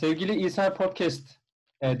Sevgili İsa Podcast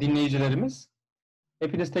dinleyicilerimiz,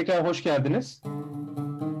 hepiniz tekrar hoş geldiniz.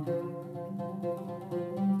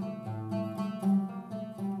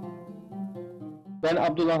 Ben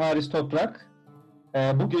Abdullah Haris Toprak.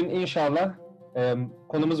 Bugün inşallah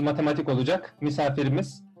konumuz matematik olacak.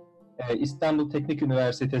 Misafirimiz İstanbul Teknik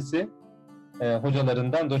Üniversitesi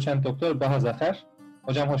hocalarından doçent doktor Baha Zafer.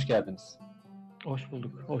 Hocam hoş geldiniz.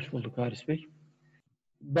 Hoş bulduk Haris Bey.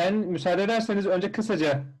 Ben müsaade ederseniz önce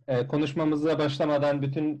kısaca konuşmamıza başlamadan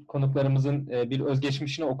bütün konuklarımızın bir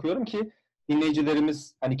özgeçmişini okuyorum ki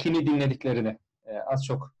dinleyicilerimiz hani kimi dinlediklerini az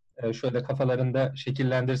çok şöyle kafalarında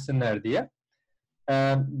şekillendirsinler diye.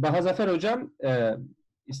 Baha Zafer hocam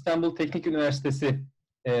İstanbul Teknik Üniversitesi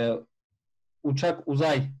Uçak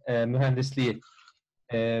Uzay Mühendisliği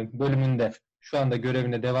bölümünde şu anda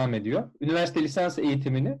görevine devam ediyor. Üniversite lisans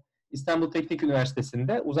eğitimini İstanbul Teknik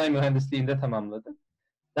Üniversitesi'nde uzay mühendisliğinde tamamladı.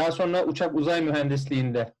 Daha sonra uçak uzay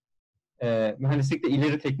mühendisliğinde, mühendislikte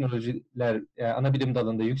ileri teknolojiler ana bilim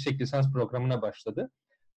dalında yüksek lisans programına başladı.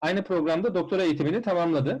 Aynı programda doktora eğitimini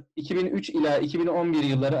tamamladı. 2003 ila 2011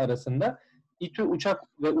 yılları arasında İTÜ Uçak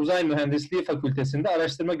ve Uzay Mühendisliği Fakültesi'nde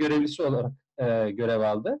araştırma görevlisi olarak görev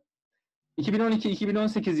aldı.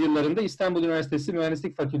 2012-2018 yıllarında İstanbul Üniversitesi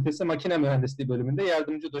Mühendislik Fakültesi Makine Mühendisliği bölümünde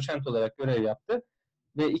yardımcı doçent olarak görev yaptı.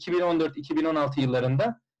 Ve 2014-2016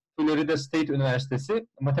 yıllarında Florida State Üniversitesi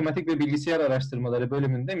Matematik ve Bilgisayar Araştırmaları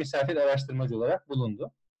bölümünde misafir araştırmacı olarak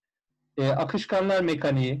bulundu. Akışkanlar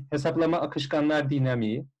mekaniği, hesaplama akışkanlar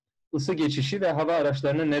dinamiği, ısı geçişi ve hava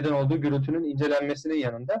araçlarının neden olduğu gürültünün incelenmesinin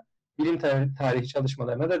yanında bilim tarihi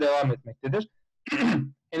çalışmalarına da devam etmektedir.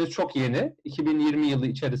 Henüz çok yeni, 2020 yılı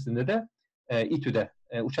içerisinde de İTÜ'de,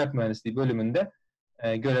 Uçak Mühendisliği bölümünde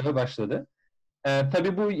göreve başladı.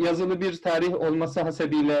 Tabii bu yazılı bir tarih olması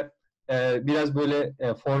hasebiyle biraz böyle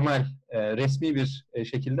formal, resmi bir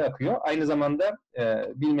şekilde akıyor. Aynı zamanda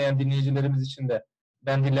bilmeyen dinleyicilerimiz için de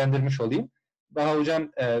ben dillendirmiş olayım. Baha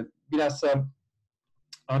Hocam bilhassa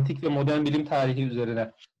antik ve modern bilim tarihi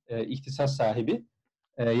üzerine ihtisas sahibi.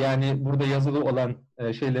 Yani burada yazılı olan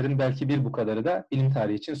şeylerin belki bir bu kadarı da bilim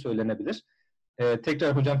tarihi için söylenebilir.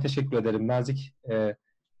 Tekrar hocam teşekkür ederim nazik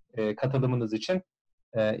katılımınız için.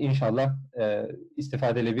 İnşallah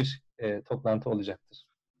istifadeli bir toplantı olacaktır.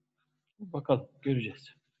 Bakalım, göreceğiz.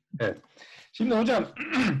 Evet. Şimdi hocam,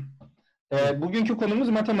 bugünkü konumuz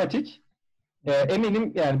matematik.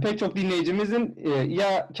 Eminim yani pek çok dinleyicimizin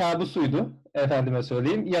ya kabusuydu, efendime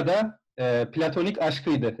söyleyeyim, ya da platonik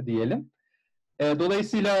aşkıydı diyelim.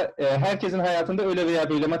 Dolayısıyla herkesin hayatında öyle veya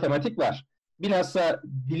böyle matematik var. Bilhassa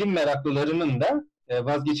bilim meraklılarının da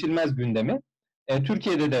vazgeçilmez gündemi.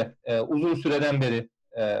 Türkiye'de de uzun süreden beri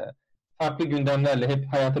farklı gündemlerle hep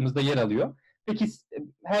hayatımızda yer alıyor. Peki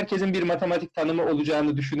herkesin bir matematik tanımı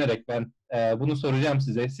olacağını düşünerek ben bunu soracağım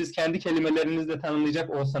size. Siz kendi kelimelerinizle tanımlayacak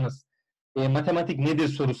olsanız matematik nedir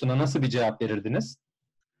sorusuna nasıl bir cevap verirdiniz?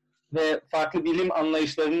 Ve farklı bilim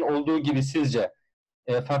anlayışlarının olduğu gibi sizce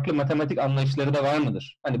farklı matematik anlayışları da var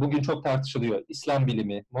mıdır? Hani bugün çok tartışılıyor. İslam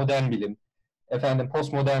bilimi, modern bilim,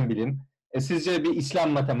 postmodern bilim. Sizce bir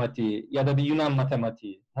İslam matematiği ya da bir Yunan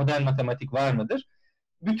matematiği, modern matematik var mıdır?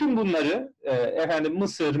 Bütün bunları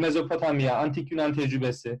Mısır, Mezopotamya, Antik Yunan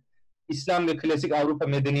tecrübesi, İslam ve klasik Avrupa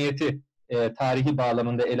medeniyeti tarihi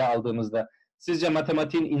bağlamında ele aldığımızda sizce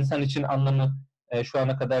matematiğin insan için anlamı şu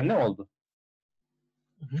ana kadar ne oldu?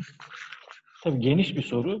 Tabii geniş bir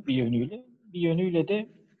soru bir yönüyle. Bir yönüyle de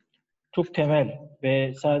çok temel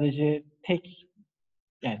ve sadece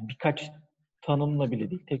yani birkaç tanımla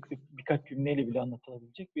bile değil, birkaç cümleyle bile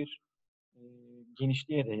anlatılabilecek bir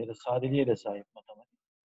genişliğe de ya da sadeliğe de sahip matematik.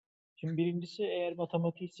 Şimdi birincisi, eğer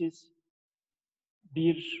matematiği siz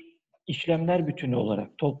bir işlemler bütünü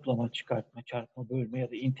olarak toplama, çıkartma, çarpma, bölme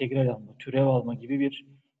ya da integral alma, türev alma gibi bir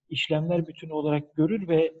işlemler bütünü olarak görür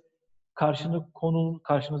ve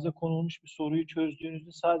karşınıza konulmuş bir soruyu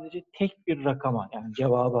çözdüğünüzde sadece tek bir rakama, yani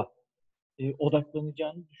cevaba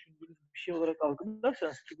odaklanacağını düşündüğünüz bir şey olarak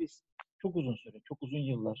algılarsanız, ki biz çok uzun süre, çok uzun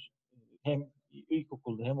yıllar hem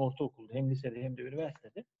ilkokulda hem ortaokulda hem lisede hem de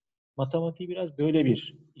üniversitede matematiği biraz böyle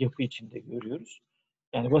bir yapı içinde görüyoruz.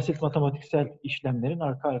 Yani basit matematiksel işlemlerin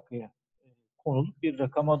arka arkaya konulup bir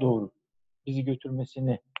rakama doğru bizi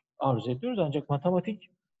götürmesini arzu ediyoruz. Ancak matematik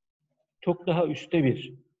çok daha üstte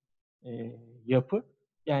bir yapı.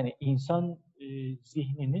 Yani insan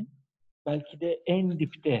zihninin belki de en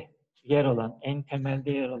dipte yer alan, en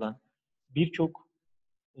temelde yer alan birçok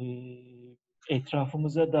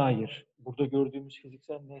etrafımıza dair, burada gördüğümüz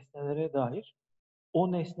fiziksel nesnelere dair,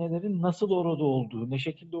 o nesnelerin nasıl orada olduğu, ne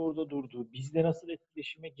şekilde orada durduğu, bizle nasıl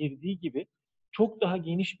etkileşime girdiği gibi çok daha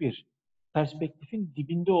geniş bir perspektifin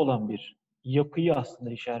dibinde olan bir yapıyı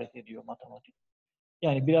aslında işaret ediyor matematik.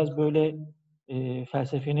 Yani biraz böyle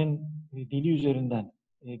felsefenin dili üzerinden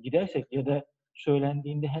gidersek ya da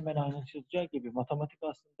söylendiğinde hemen anlaşılacağı gibi matematik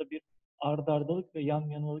aslında bir ard-ardalık ve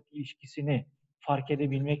yan-yanalık ilişkisini fark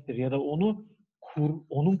edebilmektir ya da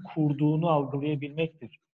onun kurduğunu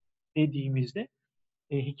algılayabilmektir dediğimizde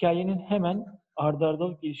hikayenin hemen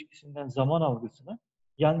ard-ardalık ilişkisinden zaman algısına,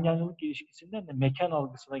 yan-yanalık ilişkisinden de mekan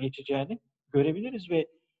algısına geçeceğini görebiliriz ve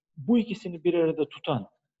bu ikisini bir arada tutan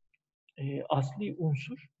asli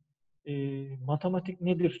unsur matematik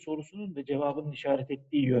nedir sorusunun da cevabının işaret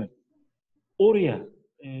ettiği yön. Oraya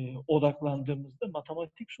odaklandığımızda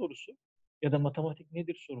matematik sorusu ya da matematik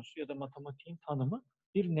nedir sorusu ya da matematiğin tanımı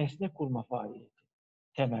bir nesne kurma faaliyeti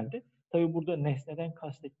temelde. Tabii burada nesneden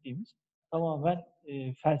kastettiğimiz tamamen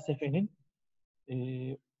felsefenin e,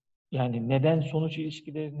 yani neden sonuç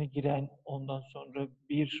ilişkilerine giren, ondan sonra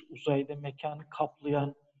bir uzayda mekanı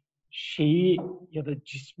kaplayan şeyi ya da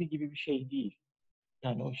cismi gibi bir şey değil.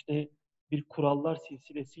 Yani o işte bir kurallar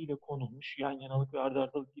silsilesiyle konulmuş, yan yanalık ve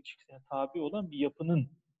ard-ardalık ilişkisine tabi olan bir yapının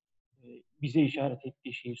bize işaret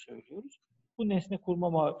ettiği şeyi söylüyoruz. Bu nesne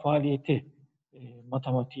kurma faaliyeti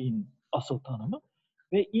matematiğin asıl tanımı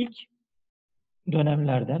ve ilk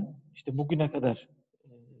dönemlerden işte bugüne kadar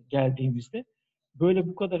geldiğimizde böyle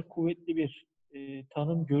bu kadar kuvvetli bir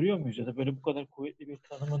tanım görüyor muyuz ya da böyle bu kadar kuvvetli bir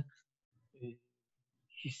tanımın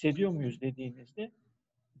hissediyor muyuz dediğinizde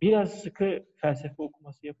biraz sıkı felsefe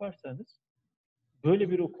okuması yaparsanız böyle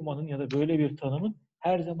bir okumanın ya da böyle bir tanımın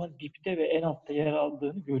her zaman dipte ve en altta yer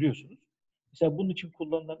aldığını görüyorsunuz. Mesela bunun için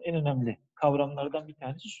kullanılan en önemli kavramlardan bir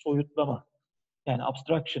tanesi soyutlama. Yani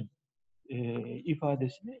abstraction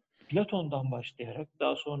ifadesini Platon'dan başlayarak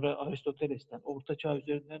daha sonra Aristoteles'ten, Orta Çağ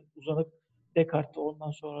üzerinden uzanıp Descartes,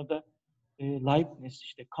 ondan sonra da Leibniz,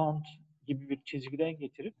 işte Kant gibi bir çizgiden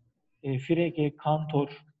getirip Frege,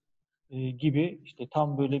 Cantor gibi işte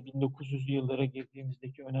tam böyle 1900'lü yıllara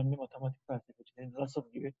girdiğimizdeki önemli matematik felsefecilerin, Russell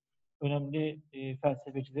gibi önemli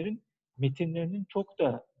felsefecilerin metinlerinin çok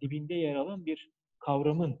da dibinde yer alan bir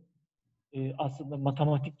kavramın aslında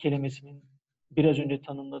matematik kelimesinin biraz önce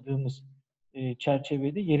tanımladığımız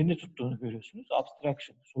çerçevede yerini tuttuğunu görüyorsunuz.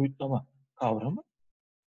 Abstraction, soyutlama kavramı.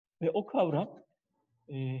 Ve o kavram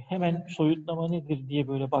hemen soyutlama nedir diye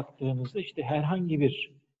böyle baktığımızda işte herhangi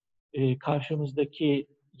bir karşımızdaki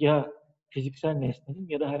ya fiziksel nesnenin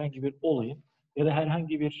ya da herhangi bir olayın ya da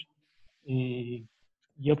herhangi bir e,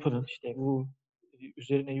 yapının işte bu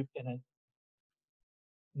üzerine yüklenen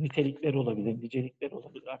nitelikler olabilir, nicelikler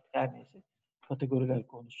olabilir artık her neyse kategoriler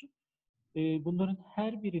konusu. Bunların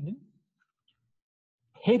her birinin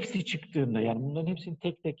hepsi çıktığında yani bunların hepsini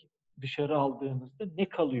tek tek dışarı aldığımızda ne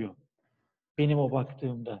kalıyor benim o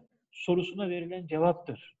baktığımda sorusuna verilen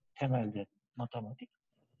cevaptır temelde matematik.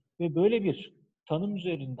 Ve böyle bir tanım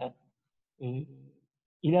üzerinden e,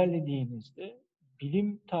 ilerlediğimizde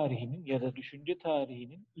bilim tarihinin ya da düşünce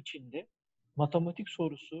tarihinin içinde matematik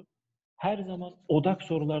sorusu her zaman odak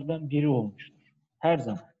sorulardan biri olmuştur. Her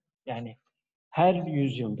zaman. Yani her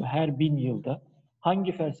yüzyılda, her 1000 yılda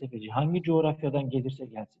hangi felsefeci, hangi coğrafyadan gelirse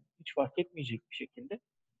gelsin hiç fark etmeyecek bir şekilde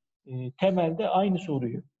temelde aynı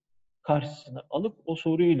soruyu karşısına alıp o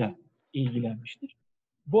soruyla ilgilenmiştir.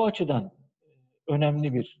 Bu açıdan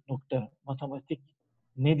önemli bir nokta matematik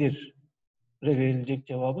nedir verilecek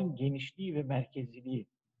cevabın genişliği ve merkezliliği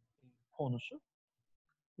konusu.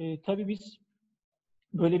 Tabii biz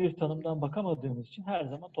böyle bir tanımdan bakamadığımız için her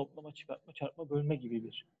zaman toplama, çıkartma, çarpma, bölme gibi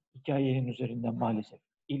bir hikayenin üzerinden maalesef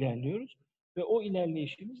ilerliyoruz. Ve o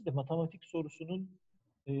ilerleyişimiz de matematik sorusunun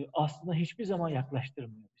aslında hiçbir zaman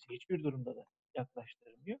yaklaştırmıyor. Hiçbir durumda da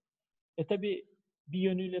yaklaştırmıyor. Tabii bir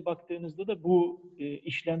yönüyle baktığınızda da bu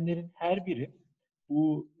işlemlerin her biri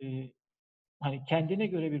bu hani kendine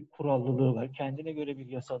göre bir kurallılığı var, kendine göre bir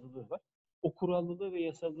yasallılığı var. O kurallılığı ve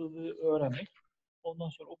yasallılığı öğrenmek, ondan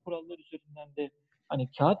sonra o kurallar üzerinden de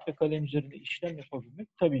hani kağıt ve kalem üzerinde işlem yapabilmek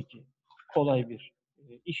tabii ki kolay bir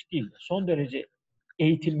iş değil. Son derece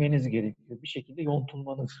eğitilmeniz gerekiyor. Bir şekilde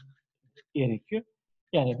yontulmanız gerekiyor.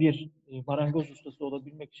 Yani bir marangoz ustası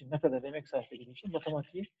olabilmek için ne kadar emek sarf edilmişse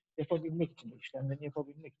matematiği yapabilmek için de, işlemlerini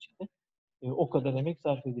yapabilmek için de o kadar emek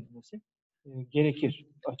sarf edilmesi gerekir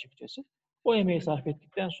açıkçası. O emeği sarf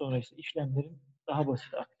ettikten sonra ise işlemlerin daha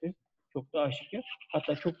basit aktığı çok daha aşikar.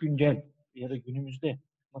 Hatta çok güncel ya da günümüzde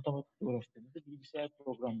matematikle uğraştığımızda bilgisayar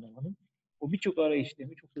programlamanın o birçok ara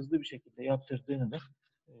işlemi çok hızlı bir şekilde yaptırdığını da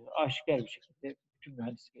aşikar bir şekilde bütün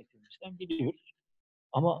mühendislik eğitimimizden biliyoruz.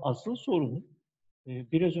 Ama asıl sorunun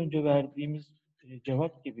biraz önce verdiğimiz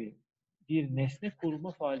cevap gibi bir nesne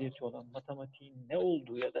kurma faaliyeti olan matematiğin ne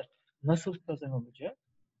olduğu ya da nasıl kazanılacağı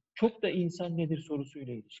çok da insan nedir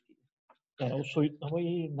sorusuyla ilişkili. Yani o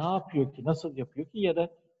soyutlamayı ne yapıyor ki, nasıl yapıyor ki ya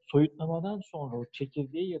da soyutlamadan sonra o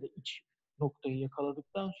çekirdeği ya da iç noktayı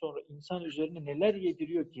yakaladıktan sonra insan üzerine neler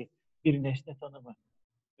yediriyor ki bir nesne tanımı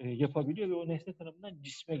yapabiliyor ve o nesne tanımından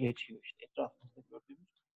cisme geçiyor. İşte etrafımızda gördüğümüz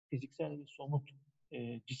fiziksel ve somut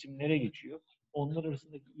cisimlere geçiyor. Onlar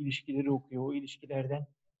arasındaki ilişkileri okuyor. O ilişkilerden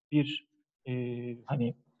bir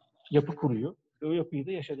hani yapı kuruyor. Ve o yapıyı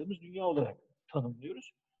da yaşadığımız dünya olarak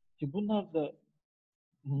tanımlıyoruz. Ki bunlar da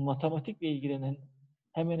matematikle ilgilenen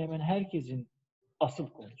hemen hemen herkesin asıl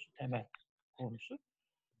konusu, temel konusu.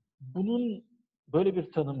 Bunun böyle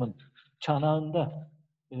bir tanımın çanağında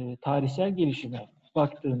tarihsel gelişime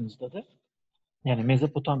baktığımızda da yani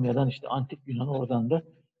Mezopotamya'dan işte Antik Yunan, oradan da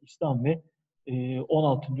İslam ve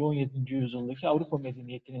 16. 17. yüzyıldaki Avrupa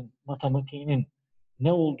medeniyetinin matematiğinin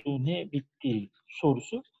ne olduğu, ne bittiği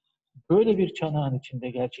sorusu böyle bir çanağın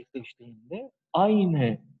içinde gerçekleştiğinde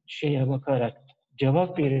aynı şeye bakarak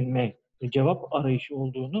cevap verilme ve cevap arayışı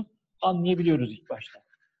olduğunu anlayabiliyoruz ilk başta.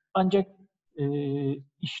 Ancak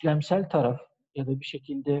işlemsel taraf ya da bir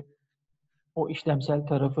şekilde o işlemsel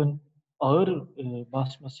tarafın ağır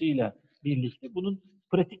basmasıyla birlikte bunun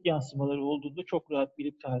pratik yansımaları olduğunda çok rahat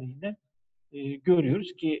bilim tarihinde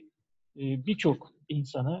görüyoruz ki birçok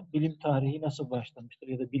insana bilim tarihi nasıl başlamıştır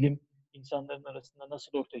ya da bilim insanların arasında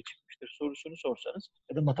nasıl ortaya çıkmıştır sorusunu sorsanız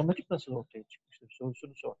ya da matematik nasıl ortaya çıkmıştır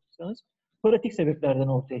sorusunu sorsanız pratik sebeplerden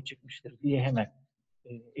ortaya çıkmıştır diye hemen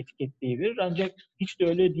etiketleyebilir. Ancak hiç de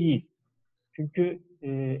öyle değil. Çünkü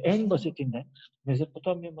en basitinden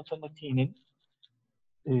Mezopotamya matematiğinin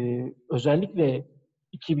özellikle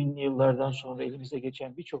 2000'li yıllardan sonra elimize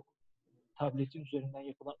geçen birçok tabletin üzerinden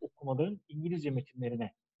yapılan okumaların İngilizce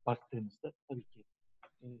metinlerine baktığımızda tabii ki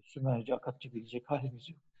Sümerce, Akatçı bilecek halimiz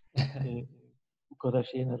yok. Bu kadar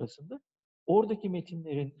şeyin arasında. Oradaki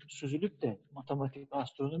metinlerin süzülüp de matematik,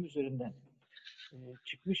 astronomi üzerinden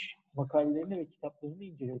çıkmış makalelerini ve kitaplarını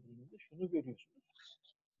incelediğinizde şunu görüyorsunuz.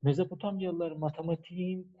 Mezopotamyalılar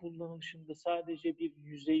matematiğin kullanılışında sadece bir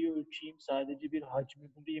yüzeyi ölçeyim, sadece bir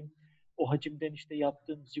hacmi bulayım, o hacimden işte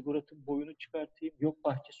yaptığım ziguratın boyunu çıkartayım, yok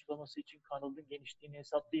bahçe sulaması için kanalın genişliğini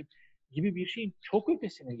hesaplayayım gibi bir şeyin çok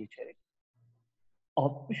ötesine geçerek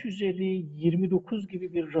 60 üzeri 29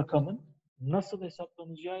 gibi bir rakamın nasıl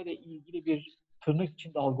hesaplanacağı ile ilgili bir tırnak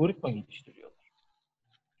içinde algoritma geliştiriyorlar.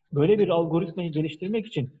 Böyle bir algoritmayı geliştirmek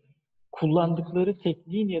için kullandıkları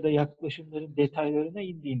tekniğin ya da yaklaşımların detaylarına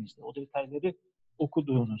indiğinizde, o detayları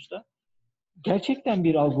okuduğunuzda gerçekten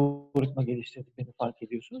bir algoritma geliştirdiklerini fark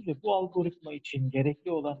ediyorsunuz ve bu algoritma için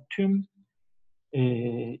gerekli olan tüm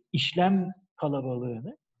işlem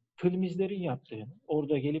kalabalığını filmizlerin yaptığını,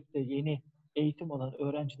 orada gelip de yeni eğitim alan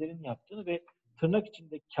öğrencilerin yaptığını ve tırnak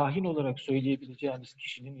içinde kahin olarak söyleyebileceğimiz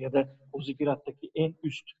kişinin ya da o zikirattaki en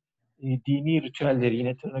üst dini ritüelleri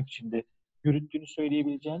yine tırnak içinde yürüttüğünü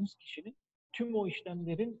söyleyebileceğimiz kişinin tüm o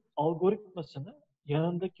işlemlerin algoritmasını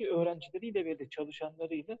yanındaki öğrencileriyle ve de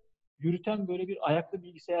çalışanlarıyla yürüten böyle bir ayaklı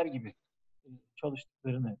bilgisayar gibi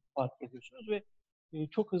çalıştıklarını fark ediyorsunuz ve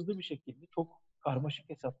çok hızlı bir şekilde çok karmaşık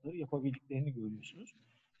hesapları yapabildiklerini görüyorsunuz.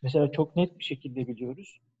 Mesela çok net bir şekilde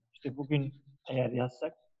biliyoruz. İşte bugün eğer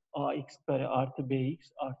yazsak ax kare artı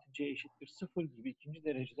bx artı c eşittir 0 gibi ikinci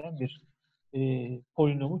dereceden bir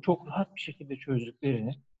polinomu çok rahat bir şekilde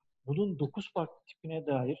çözdüklerini, bunun 9 farklı tipine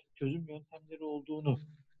dair çözüm yöntemleri olduğunu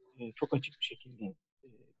çok açık bir şekilde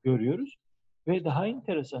görüyoruz. Ve daha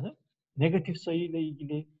enteresanı negatif sayı ile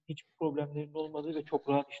ilgili hiçbir problemlerin olmadığı ve çok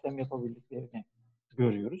rahat işlem yapabildiklerini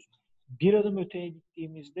görüyoruz. Bir adım öteye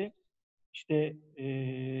gittiğimizde işte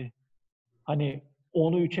hani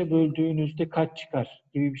 10'u 3'e böldüğünüzde kaç çıkar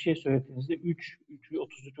gibi bir şey söylediğinizde 3, 3,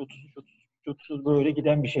 33, 33, 33, 30 böyle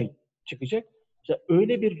giden bir şey çıkacak. İşte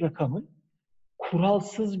öyle bir rakamın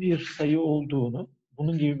kuralsız bir sayı olduğunu,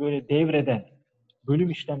 bunun gibi böyle devreden bölüm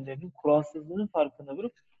işlemlerinin kuralsızlığının farkına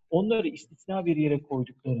varıp onları istisna bir yere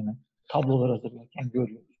koyduklarını tablolar hazırlarken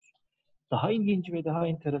görüyoruz. Daha ilginci ve daha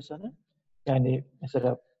enteresanı yani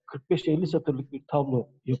mesela 45-50 satırlık bir tablo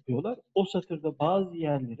yapıyorlar. O satırda bazı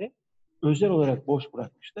yerlere özel olarak boş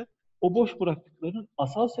bırakmışlar. O boş bıraktıklarının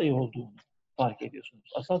asal sayı olduğunu fark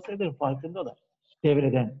ediyorsunuz. Asal sayıların farkındalar.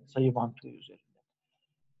 Devreden sayı mantığı üzerinde.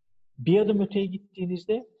 Bir adım öteye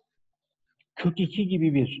gittiğinizde kök 2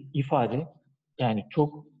 gibi bir ifade, yani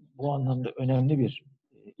çok bu anlamda önemli bir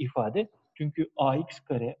ifade. Çünkü ax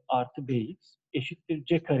kare artı bx eşittir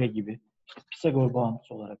c kare gibi işte Pisagor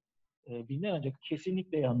bağıntısı olarak bilinen ancak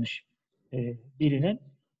kesinlikle yanlış bilinen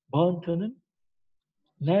bağıntının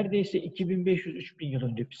neredeyse 2500-3000 yıl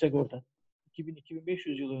önce Pisagor'dan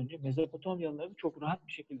 2000-2500 yıl önce Mezopotamyalıların çok rahat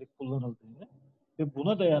bir şekilde kullanıldığını ve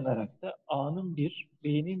buna dayanarak da A'nın 1,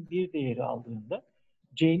 B'nin 1 değeri aldığında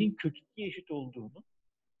C'nin kök 2 eşit olduğunu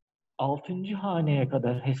 6. haneye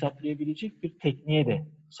kadar hesaplayabilecek bir tekniğe de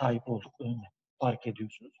sahip olduklarını fark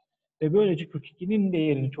ediyorsunuz. Ve böylece kök 2'nin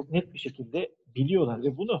değerini çok net bir şekilde biliyorlar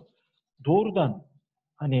ve bunu doğrudan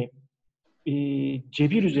hani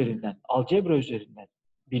cebir üzerinden, algebra üzerinden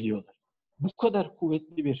biliyorlar. Bu kadar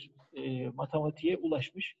kuvvetli bir matematiğe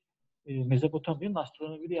ulaşmış Mezopotamya'nın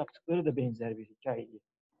astronomide yaptıkları da benzer bir hikayeyi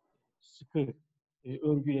sıkı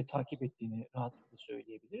örgüyle takip ettiğini rahatlıkla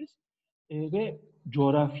söyleyebiliriz. Ve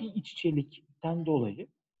coğrafi iç içelikten dolayı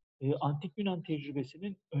Antik Yunan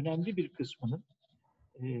tecrübesinin önemli bir kısmının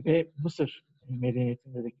ve Mısır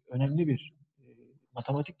medeniyetindeki önemli bir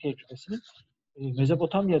matematik tecrübesinin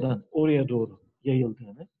Mezopotamya'dan oraya doğru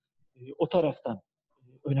yayıldığını, o taraftan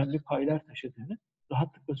önemli paylar taşıdığını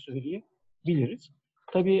rahatlıkla söyleyebiliriz.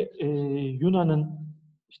 Tabii Yunan'ın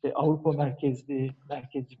işte Avrupa merkezli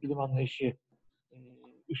bilim anlayışı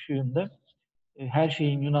ışığında her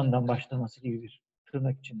şeyin Yunan'dan başlaması gibi bir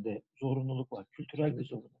tırnak içinde zorunluluk var, kültürel bir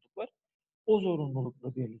zorunluluk var. O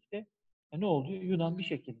zorunlulukla birlikte ne oluyor? Yunan bir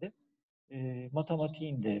şekilde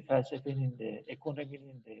matematiğin de, felsefenin de,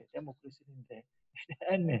 ekonominin de, demokrasinin de işte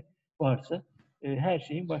her ne varsa her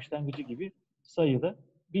şeyin başlangıcı gibi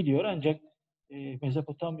sayılabiliyor. Ancak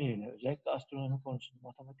Mezopotamya ile özellikle astronomi konusunda,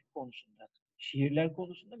 matematik konusunda, şiirler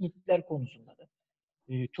konusunda, mitler konusunda da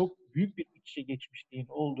çok büyük bir iç içe geçmişliğin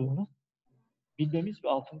olduğunu bilmemiz ve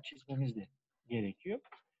altını çizmemiz de gerekiyor.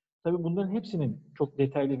 Tabii bunların hepsinin çok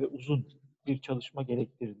detaylı ve uzun bir çalışma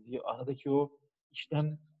gerektirdiği, aradaki o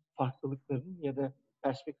işlem farklılıklarının ya da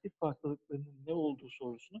perspektif farklılıklarının ne olduğu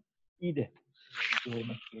sorusunu iyi de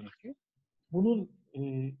görmek gerekiyor. Bunun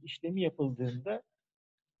işlemi yapıldığında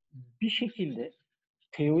bir şekilde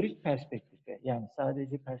teorik perspektife, yani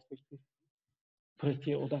sadece perspektif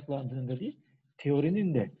pratiğe odaklandığında değil,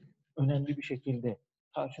 teorinin de önemli bir şekilde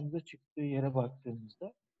karşımıza çıktığı yere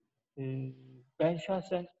baktığımızda ben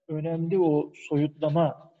şahsen önemli o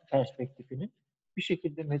soyutlama perspektifinin bir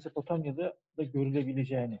şekilde Mezopotamya'da da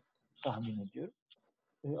görülebileceğini tahmin ediyorum.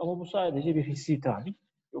 Ama bu sadece bir hissi tahmin.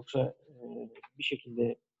 Yoksa bir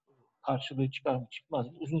şekilde karşılığı çıkar mı çıkmaz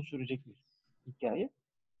mı uzun sürecek bir hikaye.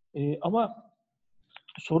 Ama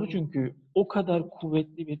soru çünkü o kadar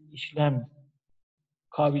kuvvetli bir işlem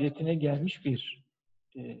kabiliyetine gelmiş bir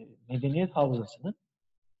medeniyet havzasının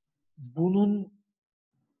bunun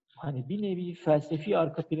hani bir nevi felsefi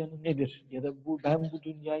arka planı nedir? Ya da ben bu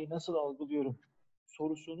dünyayı nasıl algılıyorum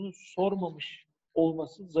sorusunu sormamış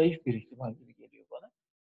olması zayıf bir ihtimal gibi geliyor bana.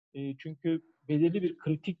 Çünkü belirli bir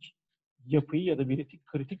kritik yapıyı ya da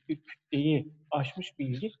kritik bir kütleyi aşmış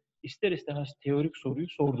bilgi ister istemez teorik soruyu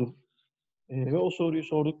sordurur. Ve o soruyu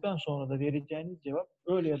sorduktan sonra da vereceğiniz cevap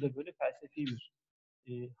öyle ya da böyle felsefi bir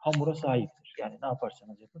hamura sahiptir. Yani ne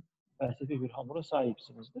yaparsanız yapın felsefi bir hamura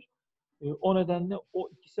sahipsinizdir. O nedenle o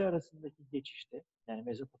ikisi arasındaki geçişte, yani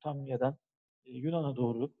Mezopotamya'dan Yunan'a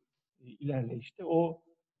doğru ilerleyişte o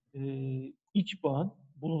iç bağın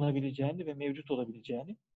bulunabileceğini ve mevcut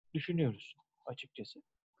olabileceğini düşünüyoruz açıkçası.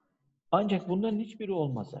 Ancak bunların hiçbiri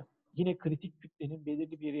olmasa, yine kritik kütlenin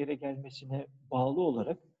belirli bir yere gelmesine bağlı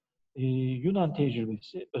olarak Yunan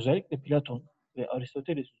tecrübesi, özellikle Platon ve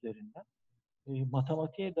Aristoteles üzerinden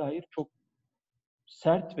matematiğe dair çok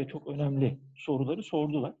sert ve çok önemli soruları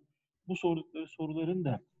sordular. Bu sordukları soruların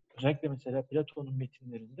da özellikle mesela Platon'un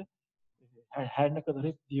metinlerinde her ne kadar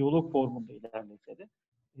hep diyalog formunda ilerlese de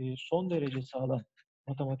son derece sağlam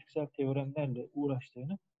matematiksel teoremlerle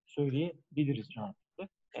uğraştığını söyleyebiliriz rahatlıkla.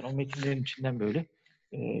 Yani o metinlerin içinden böyle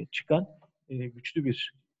çıkan güçlü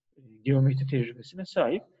bir geometri tecrübesine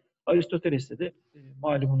sahip. Aristoteles'te de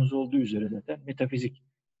malumunuz olduğu üzere zaten Metafizik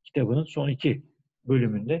kitabının son 2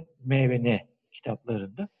 bölümünde M ve N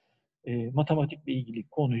kitaplarında matematikle ilgili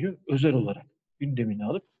konuyu özel olarak gündemine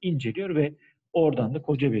alıp inceliyor ve oradan da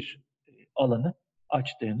koca bir alanı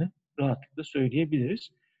açtığını rahatlıkla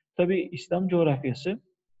söyleyebiliriz. Tabii İslam coğrafyası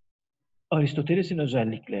Aristoteles'in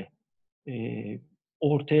özellikle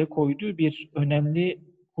ortaya koyduğu bir önemli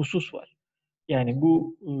husus var. Yani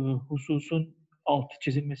bu hususun altı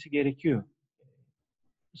çizilmesi gerekiyor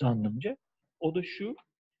zannımca. O da şu,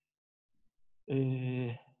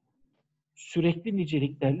 sürekli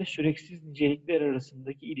niceliklerle süreksiz nicelikler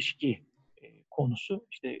arasındaki ilişki konusu.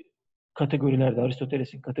 İşte kategorilerde,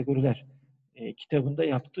 Aristoteles'in kategoriler kitabında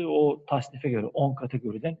yaptığı o tasnife göre 10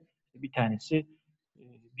 kategoriden bir tanesi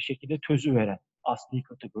bir şekilde tözü veren asli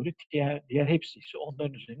kategori. Diğer hepsi ise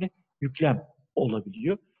onların üzerine yüklem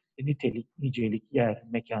olabiliyor. Nitelik, nicelik, yer,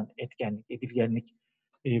 mekan, etkenlik, edilgenlik,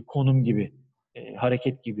 konum gibi,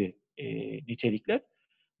 hareket gibi nitelikler.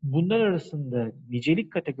 Bunlar arasında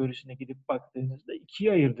nicelik kategorisine gidip baktığınızda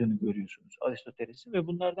ikiye ayırdığını görüyorsunuz Aristoteles'in ve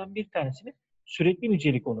bunlardan bir tanesini sürekli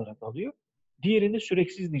nicelik olarak alıyor. Diğerini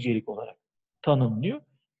süreksiz nicelik olarak tanımlıyor.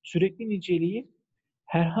 Sürekli niceliği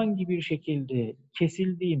herhangi bir şekilde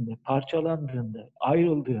kesildiğinde, parçalandığında,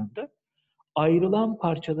 ayrıldığında ayrılan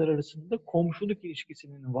parçalar arasında komşuluk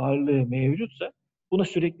ilişkisinin varlığı mevcutsa buna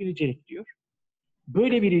sürekli nicelik diyor.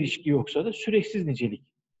 Böyle bir ilişki yoksa da süreksiz nicelik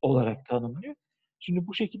olarak tanımlıyor. Şimdi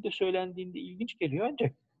bu şekilde söylendiğinde ilginç geliyor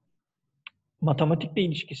ancak matematikle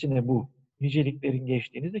ilişkisine bu niceliklerin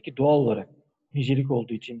geçtiğinizde, ki doğal olarak nicelik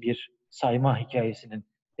olduğu için bir sayma hikayesinin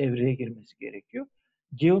devreye girmesi gerekiyor.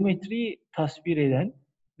 Geometriyi tasvir eden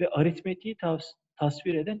ve aritmetiği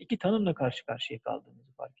tasvir eden iki tanımla karşı karşıya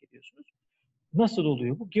kaldığınızı fark ediyorsunuz. Nasıl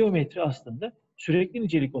oluyor bu? Geometri aslında sürekli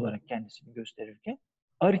nicelik olarak kendisini gösterirken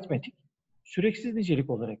aritmetik süreksiz nicelik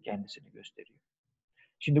olarak kendisini gösteriyor.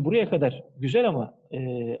 Şimdi buraya kadar güzel ama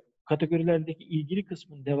kategorilerdeki ilgili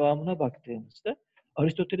kısmın devamına baktığımızda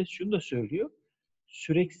Aristoteles şunu da söylüyor.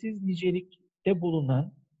 Süreksiz nicelikte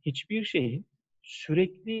bulunan hiçbir şeyin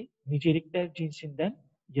sürekli nicelikler cinsinden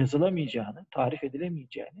yazılamayacağını, tarif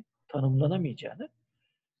edilemeyeceğini, tanımlanamayacağını,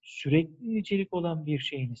 sürekli nicelik olan bir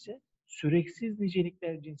şeyin ise süreksiz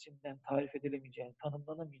nicelikler cinsinden tarif edilemeyeceğini,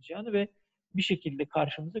 tanımlanamayacağını ve bir şekilde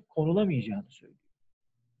karşımıza konulamayacağını söylüyor.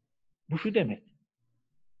 Bu şu demek: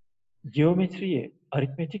 geometriyi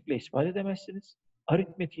aritmetikle ispat edemezsiniz,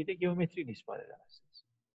 aritmetiği de geometriyle ispat edemezsiniz.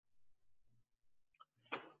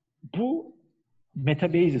 Bu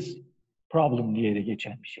metabasis problem diye de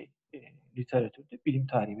geçen bir şey literatürde, bilim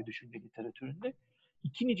tarihi ve düşünce literatüründe.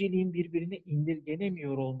 İki niceliğin birbirine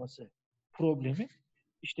indirgenemiyor olması problemi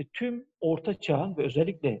işte tüm Orta Çağ'ın ve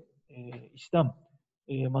özellikle İslam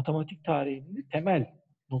matematik tarihinin temel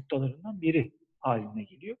noktalarından biri haline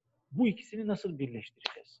geliyor. Bu ikisini nasıl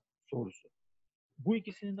birleştireceğiz sorusu. Bu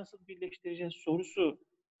ikisini nasıl birleştireceğiz sorusu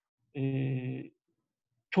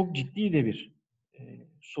çok ciddi de bir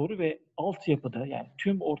soru ve altyapıda, yani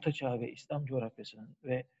tüm Orta Çağ ve İslam coğrafyasının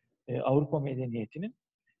ve Avrupa medeniyetinin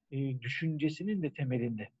düşüncesinin de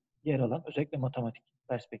temelinde yer alan, özellikle matematik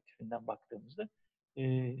perspektifinden baktığımızda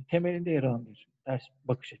temelinde yer alan bir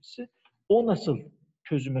bakış açısı. O nasıl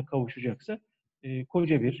çözüme kavuşacaksa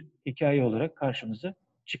koca bir hikaye olarak karşımıza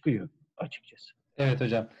çıkıyor açıkçası. Evet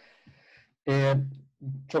hocam.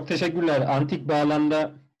 Çok teşekkürler. Antik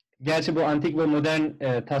bağlamda, gerçi bu antik ve modern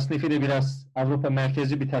tasnifi de biraz Avrupa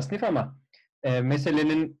merkezli bir tasnif ama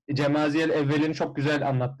meselenin cemaziyel evvelini çok güzel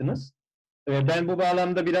anlattınız. Ben bu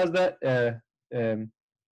bağlamda biraz da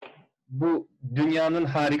bu dünyanın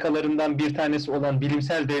harikalarından bir tanesi olan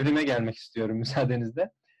bilimsel devrime gelmek istiyorum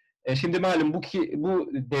müsaadenizle. Şimdi malum bu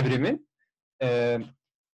devrimin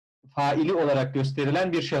faili olarak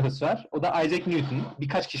gösterilen bir şahıs var. O da Isaac Newton.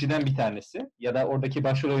 Birkaç kişiden bir tanesi ya da oradaki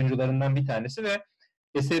başrol oyuncularından bir tanesi ve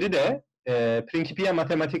eseri de Principia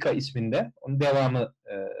Mathematica isminde. Onun devamı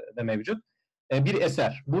da mevcut. Bir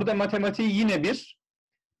eser. Burada matematiği yine bir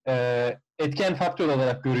etken faktör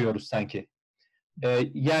olarak görüyoruz sanki.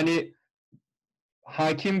 Yani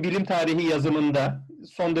hakim bilim tarihi yazımında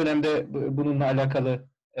son dönemde bununla alakalı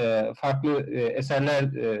farklı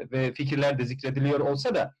eserler ve fikirler de zikrediliyor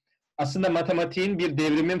olsa da aslında matematiğin bir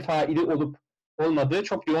devrimin faili olup olmadığı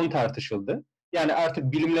çok yoğun tartışıldı. Yani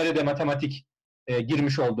artık bilimlere de matematik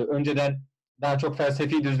girmiş oldu. Önceden daha çok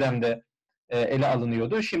felsefi düzlemde ele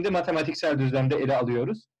alınıyordu. Şimdi matematiksel düzlemde ele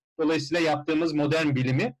alıyoruz. Dolayısıyla yaptığımız modern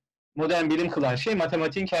bilimi, modern bilim kılan şey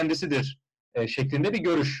matematiğin kendisidir şeklinde bir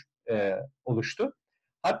görüş oluştu.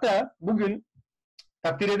 Hatta bugün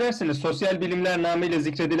takdir edersiniz sosyal bilimler namıyla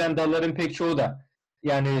zikredilen dalların pek çoğu da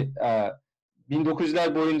yani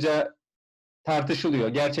 1900'ler boyunca tartışılıyor.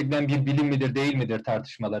 Gerçekten bir bilim midir, değil midir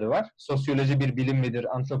tartışmaları var. Sosyoloji bir bilim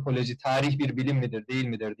midir, antropoloji, tarih bir bilim midir, değil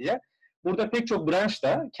midir diye. Burada pek çok branş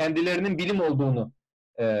da kendilerinin bilim olduğunu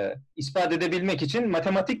ispat edebilmek için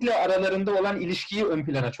matematikle aralarında olan ilişkiyi ön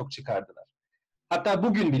plana çok çıkardılar. Hatta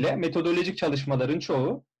bugün bile metodolojik çalışmaların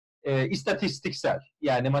çoğu istatistiksel,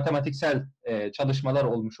 yani matematiksel çalışmalar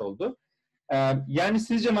olmuş oldu. Yani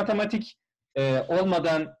sizce matematik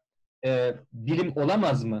olmadan bilim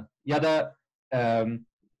olamaz mı? Ya da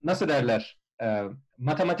nasıl derler?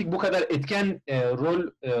 Matematik bu kadar etken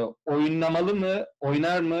rol oynamalı mı,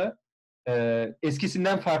 oynar mı?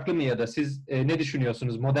 Eskisinden farklı mı ya da siz ne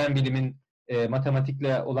düşünüyorsunuz modern bilimin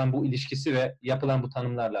matematikle olan bu ilişkisi ve yapılan bu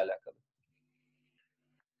tanımlarla alakalı?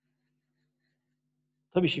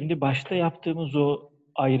 Tabii şimdi başta yaptığımız o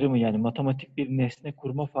ayrımı, yani matematik bir nesne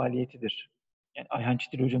kurma faaliyetidir. Yani Ayhan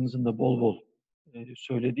Çetin hocamızın da bol bol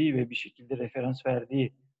söylediği ve bir şekilde referans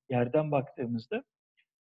verdiği yerden baktığımızda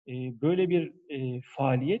böyle bir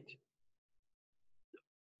faaliyet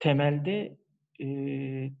temelde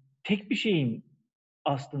tek bir şeyin,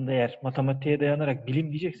 aslında eğer matematiğe dayanarak bilim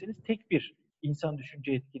diyecekseniz, tek bir insan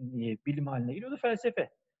düşünce etkinliği bilim haline geliyor, o da felsefe.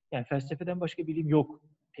 Yani felsefeden başka bilim yok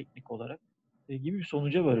teknik olarak. gibi bir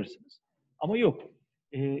sonuca varırsınız. Ama yok.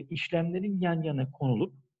 İşlemlerin yan yana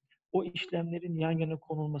konulup o işlemlerin yan yana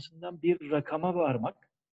konulmasından bir rakama varmak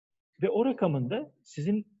ve o rakamın da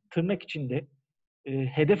sizin tırnak içinde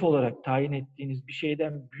hedef olarak tayin ettiğiniz bir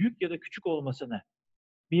şeyden büyük ya da küçük olmasına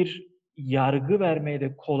bir yargı vermeye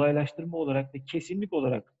de kolaylaştırma olarak ve kesinlik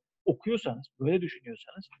olarak okuyorsanız, böyle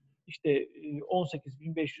düşünüyorsanız işte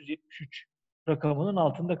 18.573 rakamının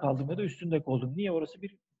altında kaldım ya da üstünde kaldım. Niye? Orası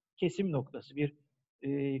bir kesim noktası, bir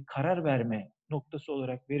karar verme noktası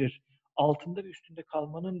olarak verir. Altında ve üstünde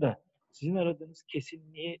kalmanın da sizin aradığınız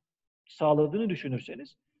kesinliği sağladığını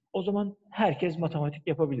düşünürseniz o zaman herkes matematik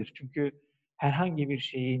yapabilir. Çünkü herhangi bir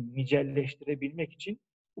şeyi nicelleştirebilmek için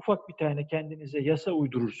ufak bir tane kendinize yasa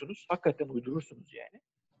uydurursunuz. Hakikaten uydurursunuz yani.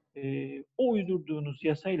 O uydurduğunuz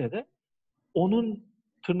yasayla da onun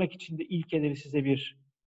tırnak içinde ilkeleri size bir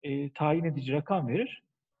tayin edici rakam verir.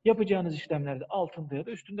 Yapacağınız işlemlerde altında ya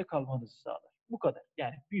da üstünde kalmanızı sağlar. Bu kadar.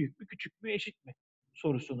 Yani büyük mü, küçük mü, eşit mi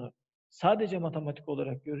sorusunu sadece matematik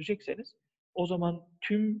olarak görecekseniz o zaman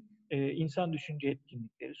tüm insan düşünce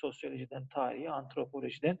etkinlikleri, sosyolojiden tarihe,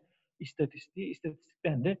 antropolojiden istatistiği,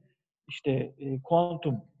 istatistikten de işte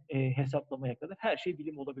kuantum hesaplamaya kadar her şey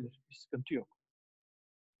bilim olabilir. Bir sıkıntı yok.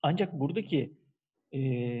 Ancak buradaki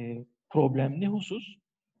problem ne husus?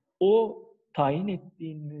 O tayin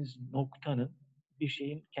ettiğiniz noktanın bir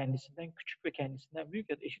şeyin kendisinden küçük ve kendisinden büyük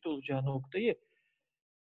ya da eşit olacağı noktayı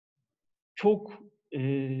çok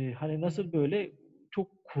hani nasıl böyle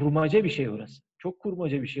çok kurmaca bir şey orası. Çok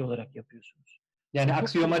kurmaca bir şey olarak yapıyorsunuz. Yani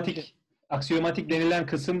Çok kurmaca. aksiyomatik denilen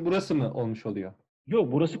kısım burası mı olmuş oluyor?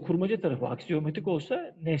 Yok, burası kurmaca tarafı. Aksiyomatik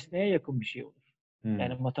olsa nesneye yakın bir şey olur. Hmm.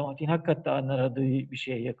 Yani matematiğin hakikaten aradığı bir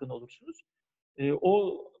şeye yakın olursunuz.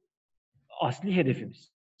 O asli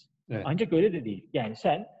hedefimiz. Evet. Ancak öyle de değil. Yani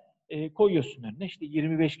sen koyuyorsun önüne işte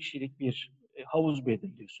 25 kişilik bir havuz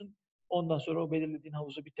belirliyorsun. Ondan sonra o belirlediğin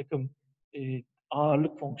havuza bir takım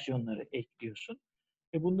ağırlık fonksiyonları ekliyorsun.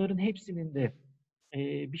 Ve bunların hepsinin de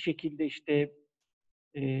bir şekilde işte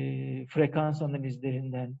frekans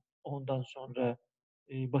analizlerinden, ondan sonra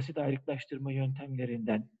basit ayrıklaştırma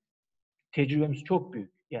yöntemlerinden tecrübemiz çok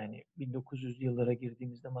büyük. Yani 1900'lü yıllara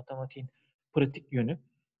girdiğimizde matematiğin pratik yönü,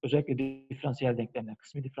 özellikle diferansiyel denklemler,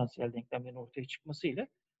 kısmi diferansiyel denklemlerin ortaya çıkmasıyla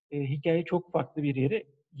hikaye çok farklı bir yere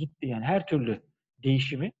gitti. Yani her türlü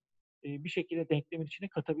değişimi bir şekilde denklemin içine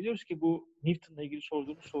katabiliyoruz ki bu Newton'la ilgili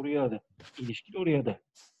sorduğunuz soruya da ilişkili, oraya da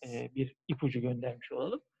bir ipucu göndermiş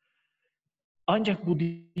olalım. Ancak bu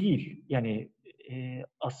değil. Yani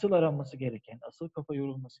asıl aranması gereken, asıl kafa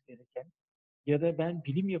yorulması gereken ya da ben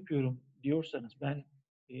bilim yapıyorum diyorsanız, ben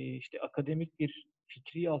işte akademik bir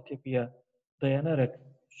fikri altyapıya dayanarak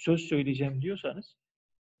söz söyleyeceğim diyorsanız,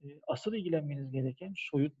 asıl ilgilenmeniz gereken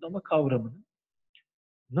soyutlama kavramının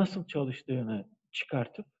nasıl çalıştığını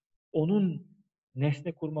çıkartıp onun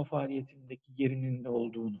nesne kurma faaliyetindeki yerinin ne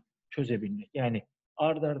olduğunu çözebilmek. Yani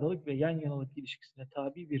ard ardalık ve yan yanalık ilişkisine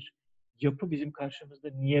tabi bir yapı bizim karşımızda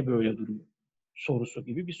niye böyle duruyor sorusu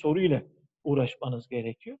gibi bir soruyla uğraşmanız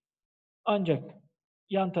gerekiyor. Ancak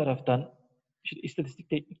yan taraftan işte istatistik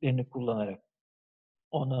tekniklerini kullanarak,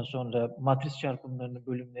 ondan sonra matris çarpımlarını,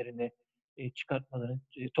 bölümlerini çıkartmalarını,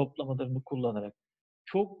 toplamalarını kullanarak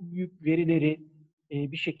çok büyük verileri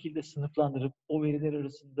bir şekilde sınıflandırıp o veriler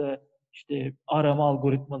arasında işte arama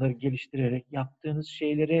algoritmaları geliştirerek yaptığınız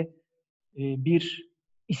şeylere bir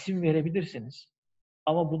isim verebilirsiniz.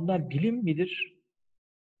 Ama bunlar bilim midir?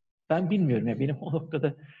 Ben bilmiyorum. Yani benim o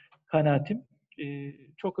noktada kanaatim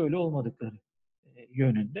çok öyle olmadıkları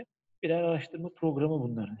yönünde. Birer araştırma programı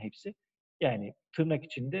bunların hepsi. Yani tırnak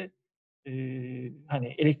içinde hani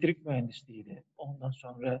elektrik mühendisliğiyle, ondan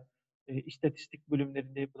sonra istatistik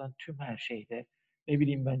bölümlerinde yapılan tüm her şeyde, ne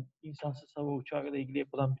bileyim ben insansız hava uçağıyla ilgili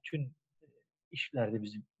yapılan bütün işlerde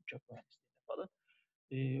bizim uçak mühendisliğinde falan.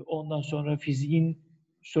 Ondan sonra fiziğin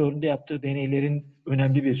CERN'de yaptığı deneylerin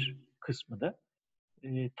önemli bir kısmı da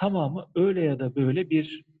tamamı öyle ya da böyle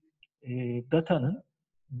bir datanın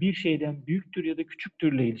bir şeyden büyüktür ya da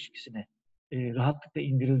küçüktürle ilişkisine rahatlıkla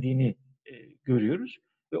indirildiğini görüyoruz.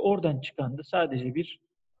 Ve oradan çıkan da sadece bir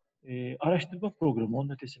araştırma programı, onun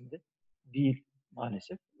ötesinde değil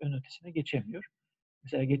maalesef. Ön ötesine geçemiyor.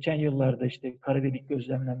 Mesela geçen yıllarda işte kara delik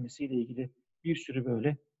gözlemlenmesiyle ilgili bir sürü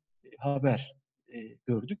böyle haber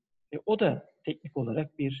gördük. O da teknik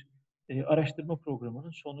olarak bir araştırma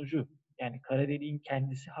programının sonucu. Yani kara deliğin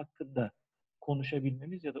kendisi hakkında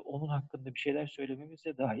konuşabilmemiz ya da onun hakkında bir şeyler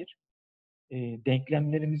söylememize dair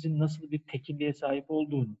denklemlerimizin nasıl bir tekilliğe sahip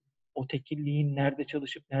olduğunu, o tekilliğin nerede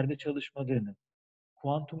çalışıp nerede çalışmadığını,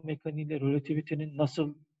 kuantum mekaniğiyle relativitenin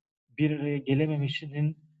nasıl bir araya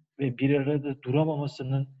gelememesinin ve bir arada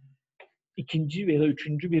duramamasının ikinci veya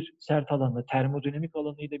üçüncü bir sert alanla, termodinamik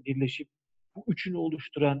alanıyla birleşip bu üçünü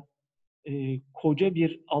oluşturan koca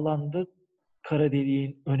bir alanda kara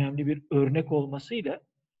deliğin önemli bir örnek olmasıyla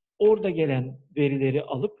orada gelen verileri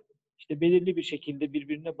alıp işte belirli bir şekilde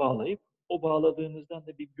birbirine bağlayıp o bağladığınızdan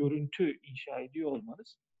da bir görüntü inşa ediyor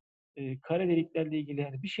olmanız kara deliklerle ilgili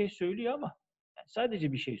yani bir şey söylüyor ama yani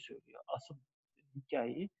sadece bir şey söylüyor. Asıl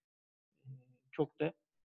hikayeyi çok da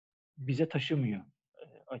bize taşımıyor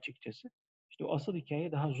açıkçası. İşte o asıl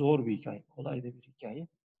hikaye daha zor bir hikaye. Kolay da bir hikaye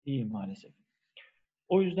değil maalesef.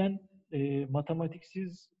 O yüzden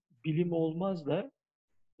matematiksiz bilim olmaz da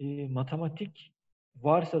matematik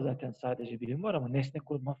varsa zaten sadece bilim var ama nesne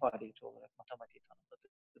kurma faaliyeti olarak matematiği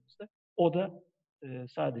tanımladığımızda o da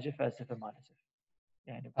sadece felsefe maalesef.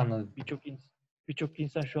 Yani Anladım. birçok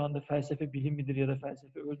insan şu anda felsefe bilim midir ya da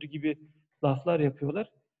felsefe öldü gibi laflar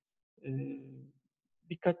yapıyorlar.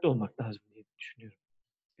 Dikkatli olmak lazım diye düşünüyorum.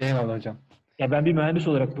 Eyvallah hocam. Ya ben bir mühendis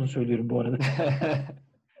olarak bunu söylüyorum bu arada.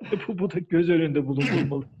 Bu da göz önünde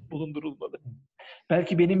bulundurulmalı.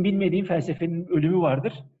 Belki benim bilmediğim felsefenin ölümü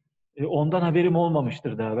vardır. Ondan haberim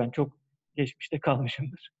olmamıştır daha. Ben çok geçmişte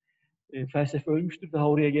kalmışımdır. Felsefe ölmüştür, daha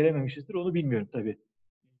oraya gelememişizdir. Onu bilmiyorum tabii.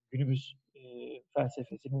 Günümüz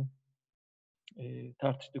felsefesinin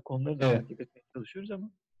tartıştığı konuları da Evet. takip etmeye çalışıyoruz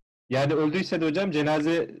ama. Yani öldüyse de hocam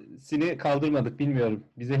cenazesini kaldırmadık, bilmiyorum.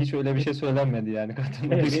 Bize hiç öyle bir şey söylenmedi yani,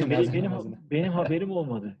 katılmadık Evet, cenaze namazına. benim haberim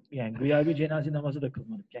olmadı. Yani gıyabi cenaze namazı da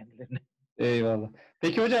kılmadık kendilerine. Eyvallah.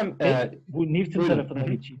 Peki hocam, Bu Newton buyurun. Hı tarafına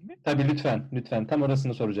hı. geçeyim mi? Tabii, lütfen, lütfen. Tam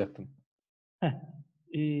orasını soracaktım. Heh.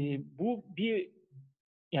 Bu bir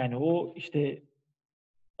yani o işte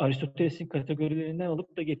Aristoteles'in kategorilerinden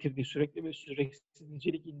alıp da getirdiği sürekli ve süreksiz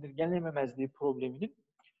nicelik indirgenememezliği probleminin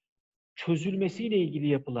çözülmesiyle ilgili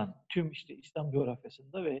yapılan tüm işte İslam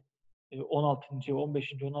coğrafyasında ve 16.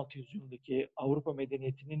 15. 16. yüzyıldaki Avrupa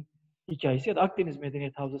medeniyetinin hikayesi ya da Akdeniz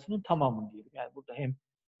medeniyet havzasının tamamını diyelim. Yani burada hem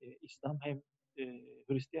İslam hem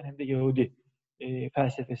Hristiyan hem de Yahudi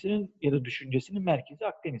felsefesinin ya da düşüncesinin merkezi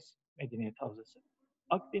Akdeniz medeniyet havzası.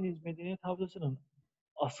 Akdeniz medeniyet havzasının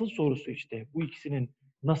asıl sorusu işte bu ikisinin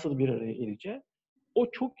nasıl bir araya geleceği.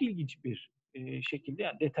 O çok ilginç bir şekilde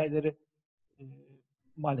yani detayları e,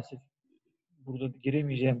 maalesef burada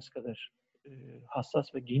giremeyeceğimiz kadar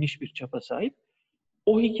hassas ve geniş bir çapa sahip.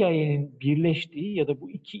 O hikayenin birleştiği ya da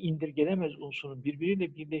bu iki indirgenemez unsurun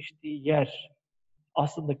birbiriyle birleştiği yer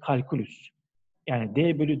aslında kalkülüs. Yani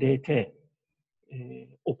D bölü dt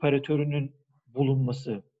operatörünün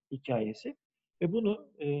bulunması hikayesi. Ve bunu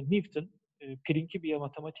Newton Principia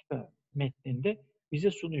Mathematica metninde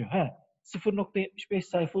bize sunuyor. 0,75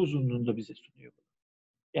 sayfa uzunluğunda bize sunuyor.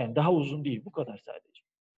 Yani daha uzun değil, bu kadar sadece.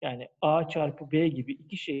 Yani A çarpı B gibi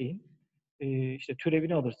iki şeyin işte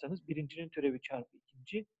türevini alırsanız birincinin türevi çarpı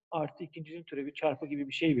ikinci artı ikincinin türevi çarpı gibi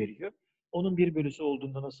bir şey veriyor. Onun bir bölüsü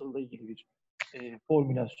olduğunda nasılla ilgili bir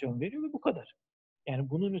formülasyon veriyor ve bu kadar. Yani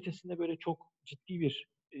bunun ötesinde böyle çok ciddi bir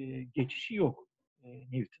geçişi yok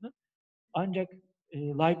Newton'un. Ancak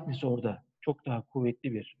Leibniz orada çok daha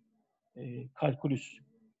kuvvetli bir kalkülüs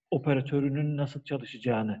operatörünün nasıl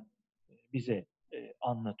çalışacağını bize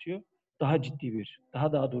anlatıyor. Daha ciddi bir,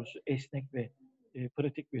 daha doğrusu esnek ve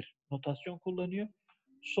pratik bir notasyon kullanıyor.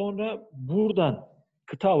 Sonra buradan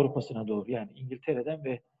kıta Avrupa'sına doğru yani İngiltere'den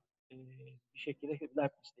ve bir şekilde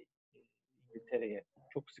Leibniz'de İngiltere'ye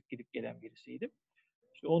çok sık gidip gelen birisiydi.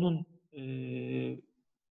 İşte onun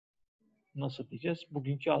nasıl diyeceğiz?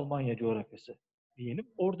 Bugünkü Almanya coğrafyası diyelim.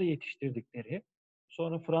 Orada yetiştirdikleri,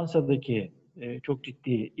 sonra Fransa'daki çok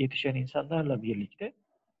ciddi yetişen insanlarla birlikte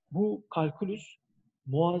bu kalkülüs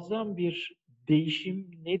muazzam bir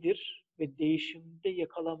değişim nedir ve değişimde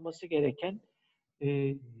yakalanması gereken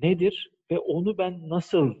nedir ve onu ben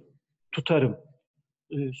nasıl tutarım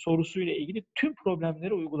sorusuyla ilgili tüm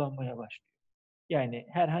problemlere uygulanmaya başlıyor. Yani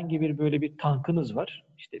herhangi bir böyle bir tankınız var.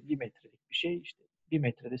 İşte 1 metrelik bir şey, işte 1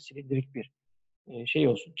 metrede silindirik bir şey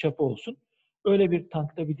olsun, çapı olsun. Öyle bir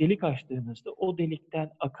tankta bir delik açtığınızda o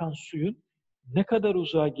delikten akan suyun ne kadar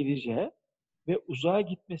uzağa gideceği ve uzağa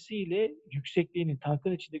gitmesiyle yüksekliğinin,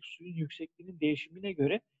 tankın içindeki suyun yüksekliğinin değişimine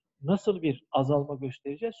göre nasıl bir azalma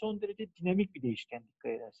göstereceği son derece dinamik bir değişken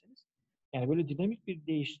dikkat ederseniz. Yani böyle dinamik bir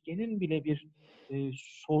değişkenin bile bir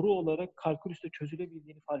soru olarak kalkülüste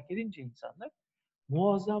çözülebildiğini fark edince insanlar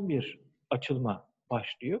muazzam bir açılma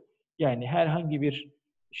başlıyor. Yani herhangi bir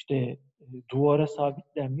işte duvara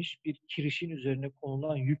sabitlenmiş bir kirişin üzerine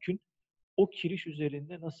konulan yükün o kiriş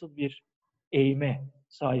üzerinde nasıl bir eğime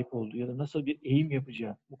sahip olduğu ya da nasıl bir eğim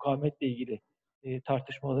yapacağı mukavemetle ilgili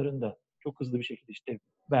tartışmaların da çok hızlı bir şekilde işte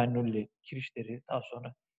Bernoulli kirişleri, daha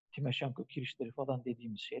sonra Timoshenko kirişleri falan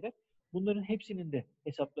dediğimiz şeyler. Bunların hepsinin de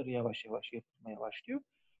hesapları yavaş yavaş yapılmaya başlıyor.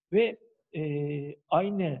 Ve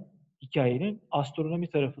aynı hikayenin astronomi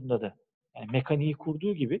tarafında da, yani mekaniği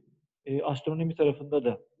kurduğu gibi astronomi tarafında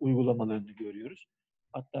da uygulamalarını görüyoruz.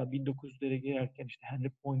 Hatta 1900'lere girerken işte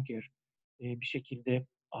Henry Poincaré bir şekilde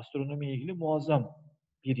astronomiyle ilgili muazzam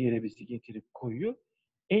bir yere bizi getirip koyuyor.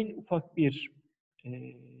 En ufak bir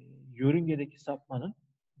yörüngedeki sapmanın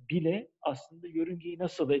bile aslında yörüngeyi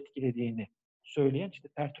nasıl etkilediğini söyleyen işte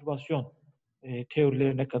pertürbasyon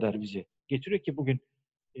teorilerine kadar bizi getiriyor ki bugün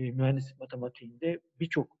mühendislik matematiğinde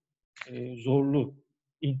birçok zorlu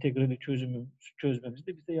integrali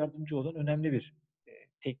çözmemizde bize yardımcı olan önemli bir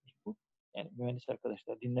teknik bu. Yani mühendis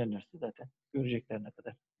arkadaşlar dinlerlerse zaten görecekler ne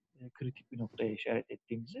kadar kritik bir noktaya işaret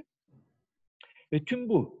ettiğimizi. Ve tüm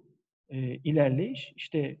bu ilerleyiş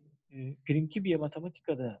işte Principia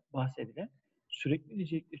Mathematica'da bahsedilen sürekli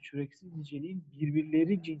nicelikle süreksiz niceliğin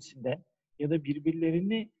birbirleri cinsinden ya da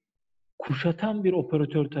birbirlerini kuşatan bir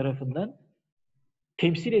operatör tarafından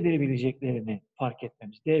temsil edilebileceklerini fark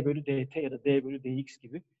etmemiz. D bölü dt ya da D bölü dx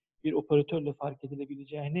gibi bir operatörle fark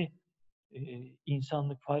edilebileceğini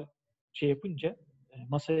insanlık yapınca,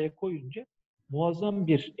 masaya koyunca muazzam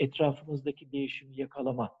bir etrafımızdaki değişimi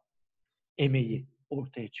yakalama emeği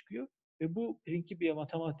ortaya çıkıyor. Ve bu Principia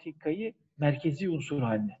Mathematica'yı merkezi unsur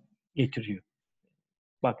haline getiriyor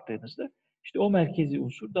baktığınızda. İşte o merkezi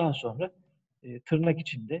unsur daha sonra tırnak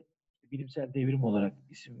içinde bilimsel devrim olarak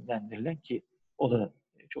isimlendirilen ki o da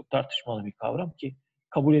çok tartışmalı bir kavram ki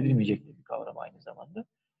kabul edilmeyecek bir kavram aynı zamanda.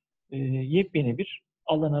 Yepyeni bir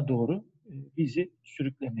alana doğru bizi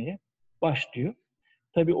sürüklemeye başlıyor.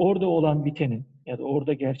 Tabii orada olan bitenin ya da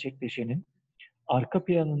orada gerçekleşenin arka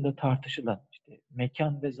planında tartışılan işte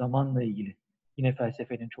mekan ve zamanla ilgili yine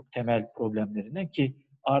felsefenin çok temel problemlerinden ki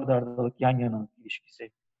ard ardalık yan yana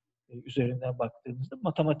ilişkisi üzerinden baktığımızda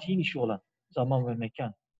matematiğin işi olan zaman ve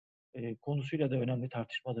mekan konusuyla da önemli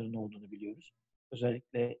tartışmaların olduğunu biliyoruz.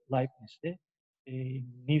 Özellikle Leibniz'de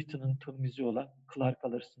Newton'un tılmıcı olan Clark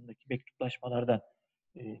arasındaki mektuplaşmalardan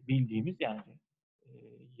bildiğimiz yani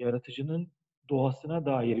yaratıcının doğasına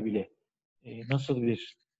dair bile nasıl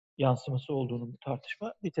bir yansıması olduğunu bu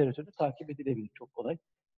tartışma literatürde takip edilebilir. Çok kolay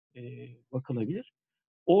bakılabilir.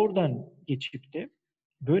 Oradan geçip de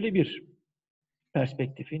böyle bir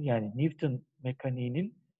perspektifin yani Newton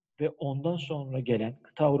mekaniğinin ve ondan sonra gelen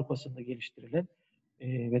kıta Avrupa'sında geliştirilen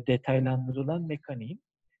ve detaylandırılan mekaniğin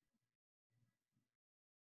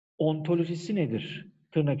ontolojisi nedir?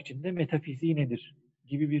 Tırnak içinde metafiziği nedir?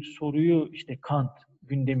 Gibi bir soruyu işte Kant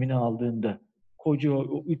gündemine aldığında koca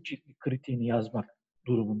o 3 ciltlik kritiğini yazmak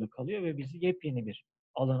durumunda kalıyor ve bizi yepyeni bir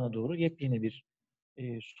alana doğru, yepyeni bir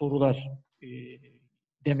sorular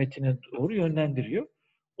demetine doğru yönlendiriyor.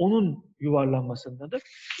 Onun yuvarlanmasında da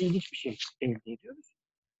ilginç bir şey elde ediyoruz.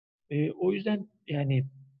 O yüzden yani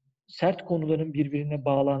sert konuların birbirine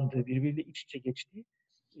bağlandığı, birbiriyle iç içe geçtiği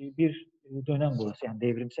bir dönem burası. Yani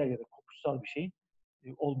devrimsel ya da kopuşsal bir şeyin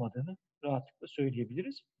olmadığını rahatlıkla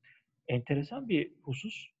söyleyebiliriz. Enteresan bir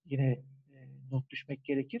husus, yine not düşmek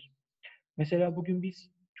gerekir. Mesela bugün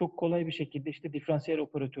biz çok kolay bir şekilde işte diferansiyel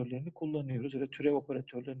operatörlerini kullanıyoruz ya da türev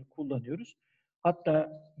operatörlerini kullanıyoruz.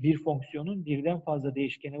 Hatta bir fonksiyonun birden fazla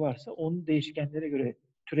değişkeni varsa onun değişkenlere göre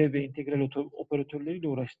türev ve integral operatörleriyle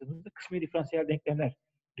uğraştığımızda kısmi diferansiyel denklemler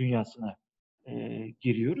dünyasına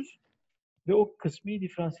giriyoruz. Ve o kısmi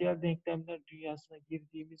diferansiyel denklemler dünyasına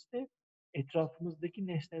girdiğimizde etrafımızdaki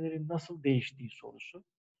nesnelerin nasıl değiştiği sorusu.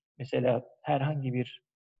 Mesela herhangi bir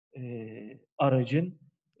aracın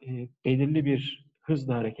belirli bir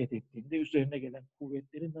hızla hareket ettiğinde üzerine gelen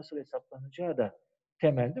kuvvetlerin nasıl hesaplanacağı da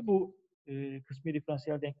temelde bu kısmi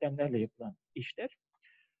diferansiyel denklemlerle yapılan işler.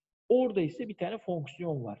 Orada ise bir tane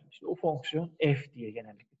fonksiyon var. İşte o fonksiyon f diye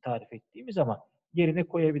genellikle tarif ettiğimiz ama yerine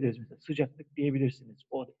koyabiliriz. Mesela sıcaklık diyebilirsiniz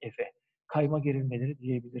o f'e. Kayma gerilmeleri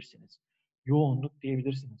diyebilirsiniz. Yoğunluk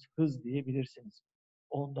diyebilirsiniz. Hız diyebilirsiniz.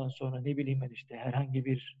 Ondan sonra ne bileyim ben işte herhangi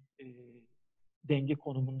bir denge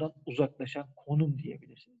konumundan uzaklaşan konum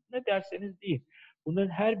diyebilirsiniz. Ne derseniz deyin. Bunların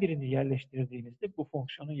her birini yerleştirdiğinizde bu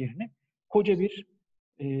fonksiyonun yerine koca bir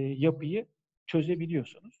yapıyı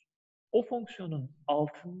çözebiliyorsunuz. O fonksiyonun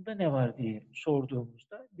altında ne var diye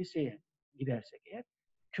sorduğumuzda liseye gidersek eğer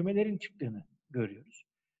kümelerin çıktığını görüyoruz.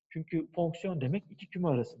 Çünkü fonksiyon demek iki küme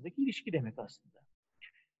arasındaki ilişki demek aslında.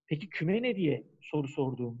 Peki küme ne diye soru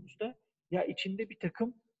sorduğumuzda ya içinde bir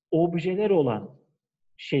takım objeler olan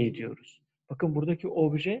şey diyoruz. Bakın buradaki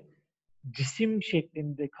obje cisim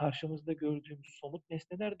şeklinde karşımızda gördüğümüz somut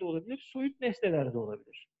nesneler de olabilir, soyut nesneler de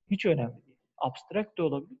olabilir. Hiç önemli değil. Abstrakt da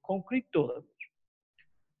olabilir, konkret de olabilir.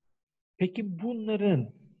 Peki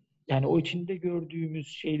bunların yani o içinde gördüğümüz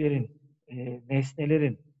şeylerin,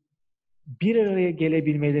 nesnelerin bir araya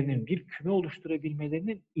gelebilmelerinin, bir küme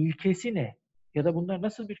oluşturabilmelerinin ilkesi ne? ya da bunlar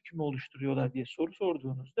nasıl bir küme oluşturuyorlar diye soru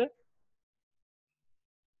sorduğunuzda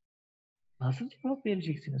nasıl cevap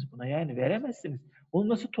vereceksiniz buna? Yani veremezsiniz. Onu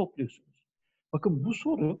nasıl topluyorsunuz? Bakın bu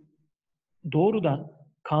soru doğrudan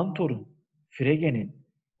Cantor'un, Frege'nin,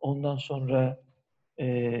 ondan sonra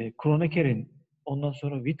Kroneker'in, ondan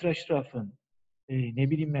sonra Wittgenstein'ın, ne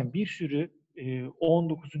bileyim ben bir sürü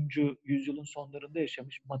 19. yüzyılın sonlarında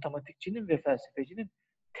yaşamış matematikçinin ve felsefecinin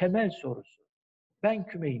temel sorusu. Ben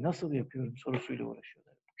kümeyi nasıl yapıyorum sorusuyla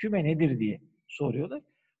uğraşıyorlar. Küme nedir diye soruyorlar.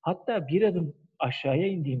 Hatta bir adım aşağıya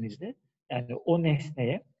indiğimizde yani o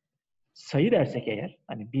nesneye sayı dersek eğer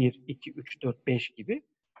hani 1, 2, 3, 4, 5 gibi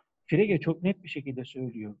Frege çok net bir şekilde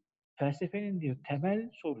söylüyor. Felsefenin diyor temel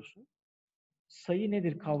sorusu sayı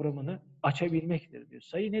nedir kavramını açabilmektir diyor.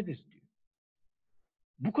 Sayı nedir diyor.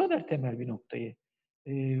 Bu kadar temel bir noktayı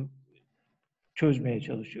e, çözmeye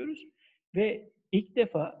çalışıyoruz. Ve ilk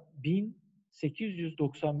defa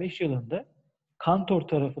 1895 yılında Cantor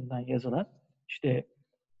tarafından yazılan işte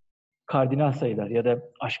kardinal sayılar ya da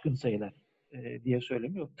aşkın sayılar diye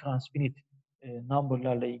söylemiyor. Transfinite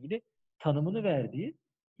number'larla ilgili tanımını verdiği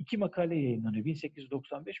iki makale yayınlanıyor.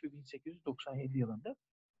 1895 ve 1897 yılında.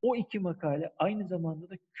 O iki makale aynı zamanda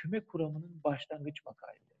da küme kuramının başlangıç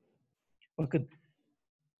makaleleri. Bakın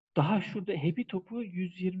daha şurada hepi topu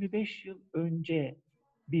 125 yıl önce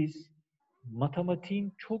biz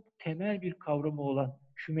matematiğin çok temel bir kavramı olan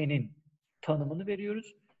kümenin tanımını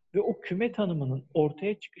veriyoruz ve o küme tanımının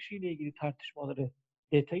ortaya çıkışı ile ilgili tartışmaları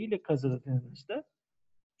detayıyla kazıdığımızda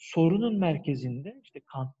sorunun merkezinde işte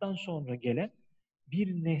Kant'tan sonra gelen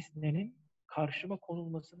bir nesnenin karşıma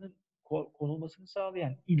konulmasını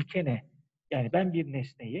sağlayan ilke ne? Yani ben bir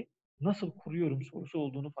nesneyi nasıl kuruyorum sorusu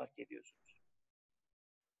olduğunu fark ediyorsunuz.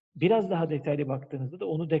 Biraz daha detaylı baktığınızda da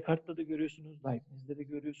onu Descartes'ta da görüyorsunuz, Leibniz'de de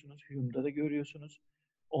görüyorsunuz, Hume'da da görüyorsunuz.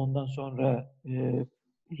 Ondan sonra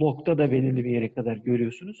Locke'da da belirli bir yere kadar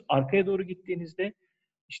görüyorsunuz. Arkaya doğru gittiğinizde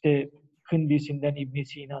işte Kındisi'nden İbn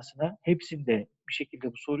Sina'sına hepsinde bir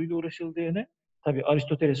şekilde bu soruyla uğraşıldığını, tabii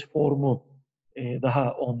Aristoteles formu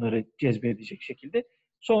daha onları cezbedecek şekilde.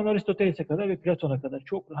 Sonra Aristoteles'e kadar ve Platon'a kadar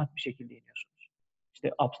çok rahat bir şekilde iniyorsunuz.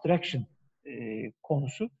 İşte abstraction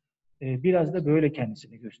konusu biraz da böyle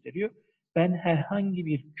kendisini gösteriyor. Ben herhangi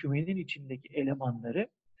bir kümenin içindeki elemanları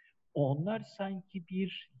onlar sanki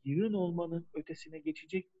bir yığın olmanın ötesine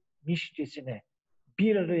geçecekmişçesine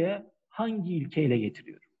bir araya hangi ilkeyle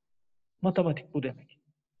getiriyorum? Matematik bu demek.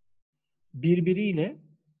 Birbiriyle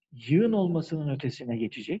yığın olmasının ötesine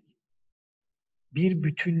geçecek, bir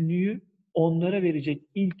bütünlüğü onlara verecek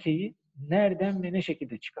ilkeyi nereden ve ne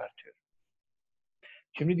şekilde çıkartıyorum?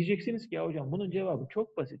 Şimdi diyeceksiniz ki ya hocam bunun cevabı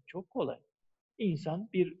çok basit, çok kolay. İnsan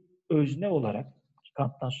bir özne olarak,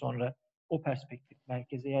 Kant'tan sonra o perspektif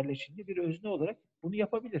merkeze yerleşince bir özne olarak bunu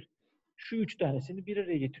yapabilir. Şu üç tanesini bir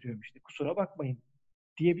araya getiriyorum işte, kusura bakmayın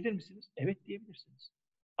diyebilir misiniz? Evet diyebilirsiniz.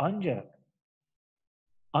 Ancak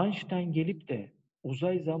Einstein gelip de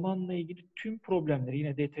uzay zamanla ilgili tüm problemleri,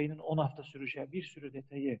 yine detayının 10 hafta süreceği bir sürü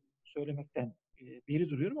detayı söylemekten beri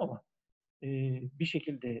duruyorum ama bir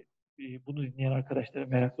şekilde bunu dinleyen arkadaşlara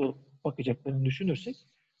meraklı olup bakacaklarını düşünürsek,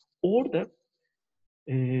 orada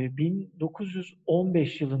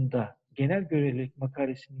 1915 yılında genel görelilik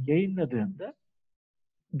makalesini yayınladığında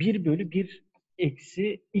 1 bölü 1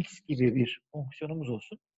 eksi x gibi bir fonksiyonumuz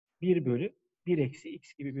olsun. 1 bölü 1 eksi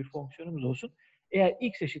x gibi bir fonksiyonumuz olsun. Eğer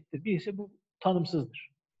x eşittir 1 ise bu tanımsızdır.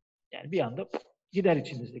 Yani bir anda gider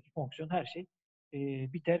içinizdeki fonksiyon, her şey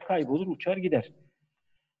biter, kaybolur, uçar gider.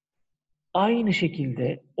 Aynı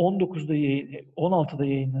şekilde 16'da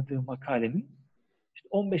yayınladığı makalenin işte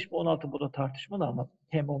 15 mi 16 mı, bu da tartışmalı ama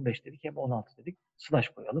hem 15 dedik hem 16 dedik. Slash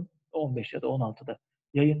koyalım. 15 ya da 16'da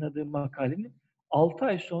yayınladığı makalenin 6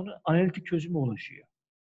 ay sonra analitik çözüme ulaşıyor.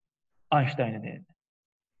 Einstein'ın elinde.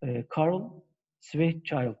 Carl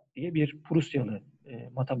Schwarzschild diye bir Prusyalı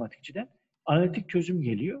matematikçiden analitik çözüm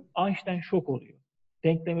geliyor. Einstein şok oluyor.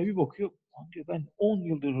 Denkleme bir bakıyor. Diyor, ben 10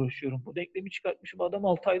 yıldır uğraşıyorum. Bu denklemi çıkartmışım. Adam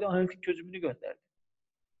 6 ayda analitik çözümünü gönderdi.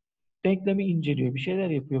 Denklemi inceliyor, bir şeyler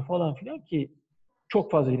yapıyor falan filan ki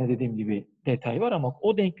çok fazla yine dediğim gibi detay var ama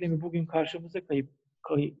o denklemi bugün karşımıza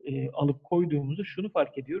alıp koyduğumuzda şunu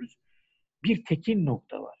fark ediyoruz. Bir tekil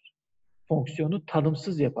nokta var. Fonksiyonu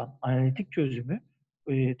tanımsız yapan, analitik çözümü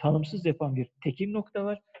tanımsız yapan bir tekil nokta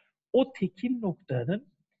var. O tekil noktanın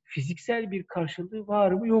fiziksel bir karşılığı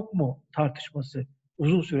var mı yok mu tartışması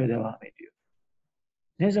uzun süre devam ediyor.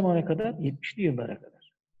 Ne zamana kadar? 70'li yıllara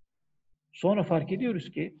kadar. Sonra fark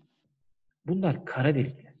ediyoruz ki bunlar kara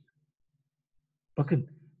delikler. Bakın,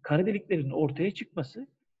 kara deliklerin ortaya çıkması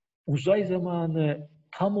uzay zamanı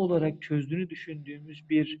tam olarak çözdüğünü düşündüğümüz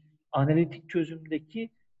bir analitik çözümdeki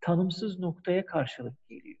tanımsız noktaya karşılık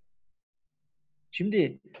geliyor.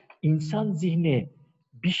 Şimdi insan zihni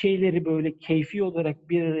bir şeyleri böyle keyfi olarak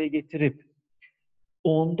bir araya getirip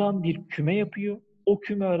ondan bir küme yapıyor. O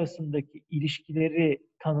küme arasındaki ilişkileri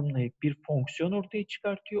tanımlayıp bir fonksiyon ortaya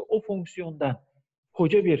çıkartıyor. O fonksiyondan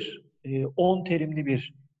koca bir 10 terimli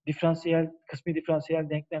bir kısmi diferansiyel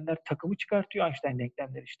denklemler takımı çıkartıyor. Einstein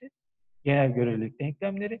denklemleri işte. Genel görelilik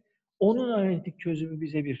denklemleri. Onun analitik çözümü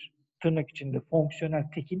bize bir tırnak içinde fonksiyonel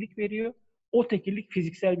tekillik veriyor. O tekillik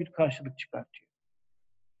fiziksel bir karşılık çıkartıyor.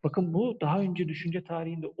 Bakın bu daha önce düşünce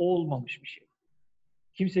tarihinde olmamış bir şey.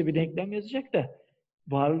 Kimse bir denklem yazacak da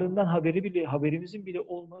varlığından haberimizin bile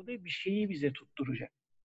olmadığı bir şeyi bize tutturacak,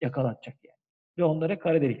 yakalatacak yani. Ve onlara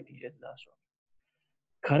kara delik diyeceğiz daha sonra.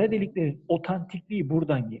 Kara deliklerin otantikliği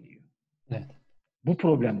buradan geliyor. Evet. Bu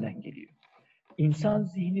problemden geliyor. İnsan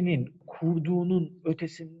zihninin kurduğunun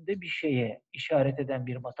ötesinde bir şeye işaret eden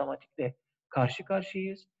bir matematikle karşı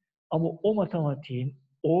karşıyayız. Ama o matematiğin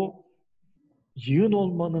o yığın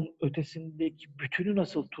olmanın ötesindeki bütünü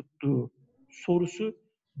nasıl tuttuğu sorusu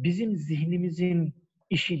bizim zihnimizin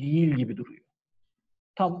işi değil gibi duruyor.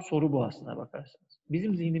 Tam soru bu aslına bakarsanız.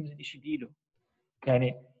 Bizim zihnimizin işi değil o.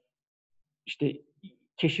 Yani işte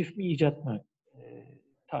keşif mi icat mı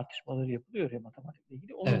tartışmaları yapılıyor ya matematikle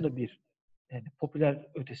ilgili. Onun Evet. da bir yani popüler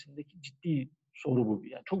ötesindeki ciddi soru bu.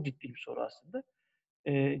 Yani çok ciddi bir soru aslında.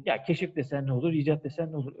 Ya keşif desen ne olur, icat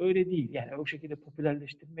desen ne olur? Öyle değil. Yani o şekilde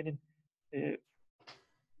popülerleştirmenin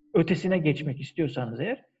ötesine geçmek istiyorsanız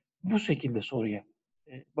eğer bu şekilde soruya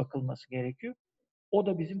bakılması gerekiyor. O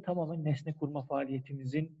da bizim tamamen nesne kurma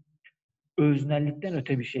faaliyetimizin öznellikten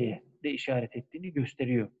öte bir şeye de işaret ettiğini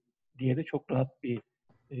gösteriyor diye de çok rahat bir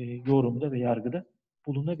yorumda ve yargıda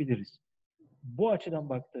bulunabiliriz. Bu açıdan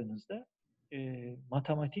baktığınızda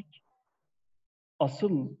matematik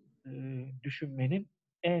asıl düşünmenin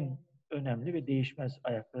en önemli ve değişmez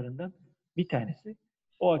ayaklarından bir tanesi.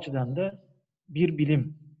 O açıdan da bir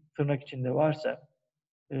bilim tırnak içinde varsa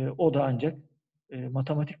o da ancak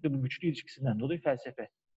matematikle bu güçlü ilişkisinden dolayı felsefe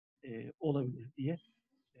olabilir diye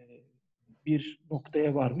bir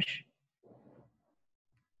noktaya varmış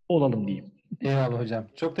olalım diyeyim. Eyvallah hocam.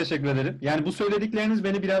 Çok teşekkür ederim. Yani bu söyledikleriniz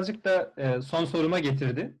beni birazcık da son soruma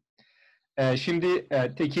getirdi. Şimdi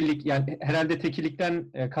tekillik, yani herhalde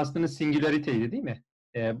tekillikten kastınız singularity'ydi değil mi?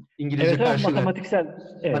 İngilizce Evet, karşılığı matematiksel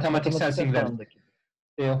matematiksel singularity. tanımdaki.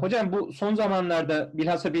 Hocam bu son zamanlarda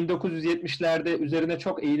bilhassa 1970'lerde üzerine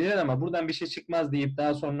çok eğilen ama buradan bir şey çıkmaz deyip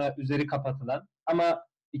daha sonra üzeri kapatılan ama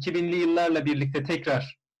 2000'li yıllarla birlikte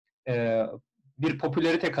tekrar bir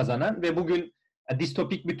popülerite kazanan ve bugün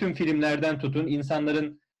distopik bütün filmlerden tutun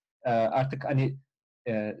insanların artık hani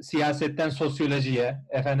siyasetten sosyolojiye,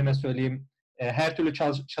 efendime söyleyeyim her türlü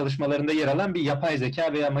çalışmalarında yer alan bir yapay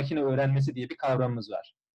zeka veya makine öğrenmesi diye bir kavramımız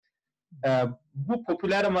var. Bu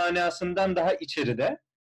popüler manasından daha içeride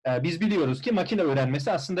biz biliyoruz ki makine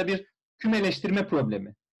öğrenmesi aslında bir kümeleştirme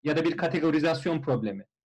problemi ya da bir kategorizasyon problemi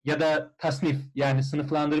ya da tasnif yani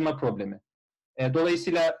sınıflandırma problemi.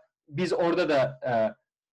 Dolayısıyla biz orada da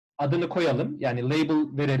adını koyalım yani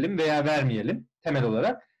label verelim veya vermeyelim temel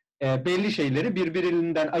olarak belli şeyleri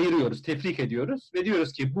birbirinden ayırıyoruz, tefrik ediyoruz ve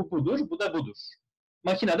diyoruz ki bu budur, bu da budur.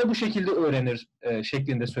 Makine de bu şekilde öğrenir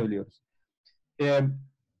şeklinde söylüyoruz.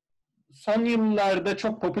 Son yıllarda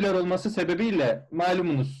çok popüler olması sebebiyle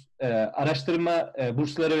malumunuz araştırma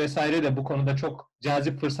bursları vesaire de bu konuda çok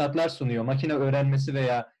cazip fırsatlar sunuyor. Makine öğrenmesi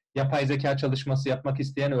veya yapay zeka çalışması yapmak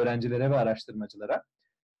isteyen öğrencilere ve araştırmacılara.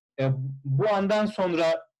 Bu andan sonra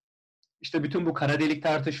işte bütün bu kara delik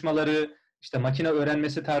tartışmaları, işte makine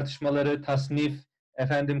öğrenmesi tartışmaları, tasnif,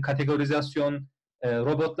 kategorizasyon,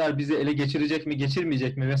 robotlar bizi ele geçirecek mi,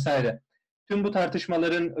 geçirmeyecek mi vesaire. Tüm bu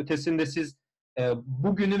tartışmaların ötesinde siz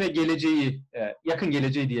bugünü ve geleceği, yakın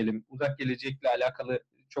geleceği diyelim, uzak gelecekle alakalı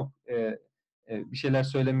çok bir şeyler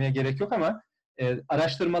söylemeye gerek yok ama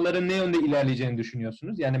araştırmaların ne yönde ilerleyeceğini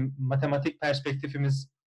düşünüyorsunuz? Yani matematik perspektifimiz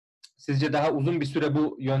sizce daha uzun bir süre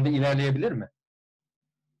bu yönde ilerleyebilir mi?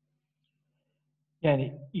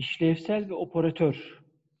 Yani işlevsel ve operatör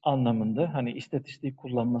anlamında hani istatistik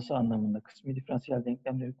kullanması anlamında, kısmi diferansiyel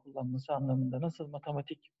denklemleri kullanması anlamında nasıl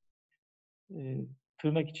matematik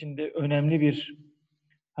tırnak içinde önemli bir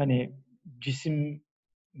hani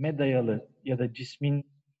cisime dayalı ya da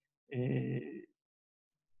cismin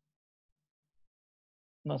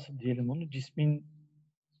nasıl diyelim onu, cismin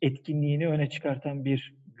etkinliğini öne çıkartan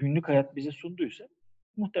bir günlük hayat bize sunduysa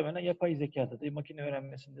muhtemelen yapay zekada da makine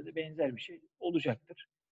öğrenmesinde de benzer bir şey olacaktır.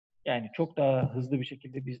 Yani çok daha hızlı bir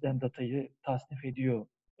şekilde bizden datayı tasnif ediyor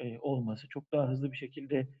olması, çok daha hızlı bir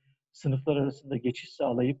şekilde sınıflar arasında geçiş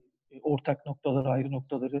sağlayıp ortak noktaları, ayrı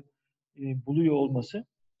noktaları buluyor olması,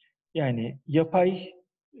 yani yapay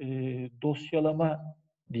dosyalama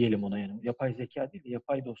diyelim ona yani. Yapay zeka değil de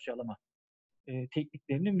yapay dosyalama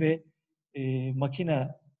tekniklerinin ve makine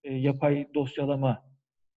yapay dosyalama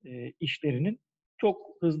işlerinin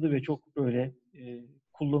çok hızlı ve çok böyle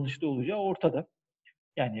kullanışlı olacağı ortada.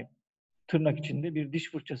 Yani tırnak içinde bir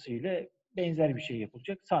diş fırçası ile benzer bir şey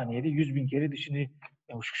yapılacak. Saniyede 100.000 kere dişini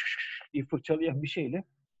diye fırçalayan bir şeyle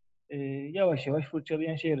yavaş yavaş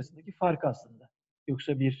fırçalayan şey arasındaki fark aslında.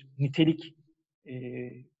 Yoksa bir nitelik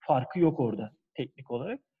farkı yok orada teknik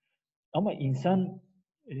olarak. Ama insan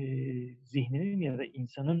zihninin ya da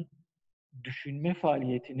insanın düşünme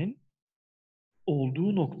faaliyetinin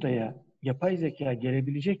olduğu noktaya yapay zeka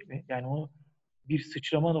gelebilecek mi? Yani o bir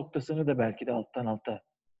sıçrama noktasını da belki de alttan alta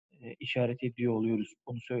işaret ediyor oluyoruz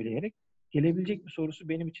bunu söyleyerek. Gelebilecek mi sorusu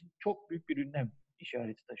benim için çok büyük bir ünlem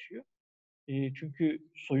işareti taşıyor. Çünkü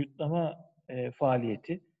soyutlama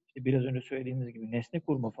faaliyeti, işte biraz önce söylediğimiz gibi nesne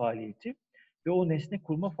kurma faaliyeti ve o nesne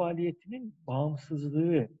kurma faaliyetinin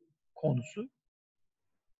bağımsızlığı konusu,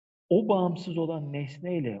 o bağımsız olan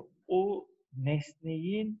nesneyle o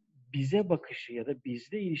nesneyin bize bakışı ya da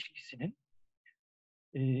bizle ilişkisinin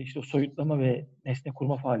işte o soyutlama ve nesne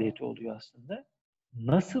kurma faaliyeti oluyor aslında.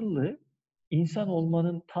 Nasıllığı insan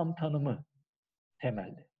olmanın tam tanımı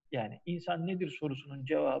temelde. Yani insan nedir sorusunun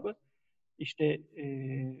cevabı işte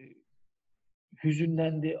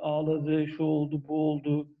hüzünlendi, ağladı, şu oldu, bu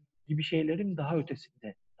oldu gibi şeylerin daha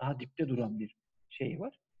ötesinde, daha dipte duran bir şey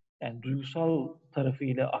var. Yani duygusal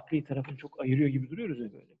tarafıyla akli tarafını çok ayırıyor gibi duruyoruz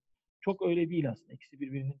ya böyle. Çok öyle değil aslında. İkisi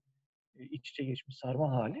birbirinin iç içe geçmiş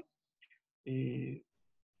sarma hali. E,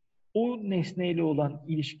 O nesneyle olan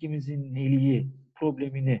ilişkimizin neliği,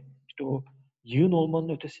 problemini, işte o yığın olmanın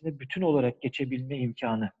ötesine bütün olarak geçebilme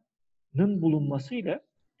imkanının bulunmasıyla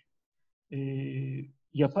e,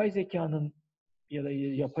 yapay zekanın ya da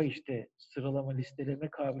yapay işte sıralama listeleme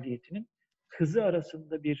kabiliyetinin hızı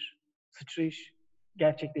arasında bir sıçrayış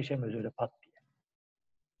gerçekleşemez öyle pat diye.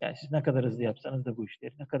 Yani siz ne kadar hızlı yapsanız da bu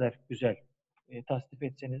işleri, ne kadar güzel tasnif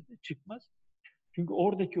etseniz de çıkmaz. Çünkü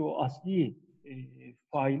oradaki o asli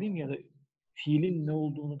failin ya da fiilin ne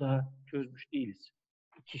olduğunu daha çözmüş değiliz.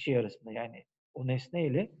 İki şey arasında yani o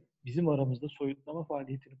nesneyle bizim aramızda soyutlama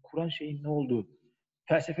faaliyetini kuran şeyin ne olduğu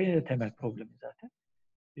felsefenin de temel problemi zaten.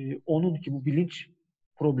 Onun ki bu bilinç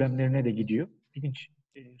problemlerine de gidiyor. Bilinç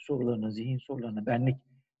sorularına, zihin sorularına, benlik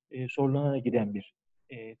sorularına da giden bir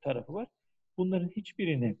tarafı var. Bunların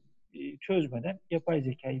hiçbirini çözmeden yapay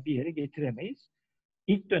zekayı bir yere getiremeyiz.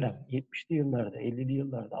 İlk dönem 70'li yıllarda, 50'li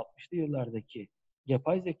yıllarda, 60'lı yıllardaki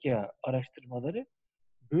yapay zeka araştırmaları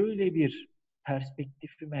böyle bir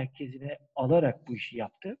perspektifi merkezine alarak bu işi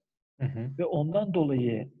yaptı Hı hı. ve ondan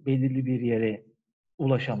dolayı belirli bir yere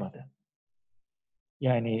ulaşamadı.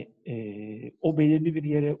 Yani o belirli bir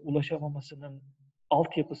yere ulaşamamasının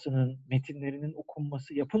altyapısının, metinlerinin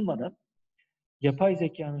okunması yapılmadan yapay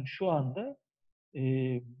zekanın şu anda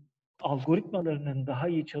algoritmalarının daha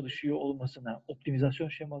iyi çalışıyor olmasına, optimizasyon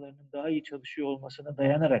şemalarının daha iyi çalışıyor olmasına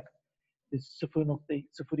dayanarak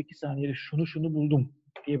 0.02 saniyede şunu buldum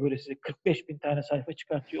diye böyle size 45 bin tane sayfa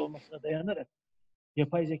çıkartıyor olmasına dayanarak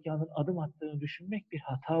yapay zekanın adım attığını düşünmek bir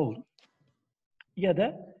hata olur. Ya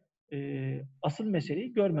da asıl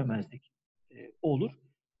meseleyi görmemezlik olur.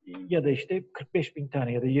 Ya da işte 45 bin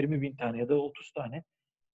tane ya da 20 bin tane ya da 30 tane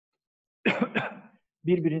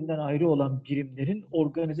birbirinden ayrı olan birimlerin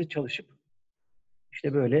organize çalışıp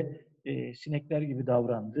işte böyle sinekler gibi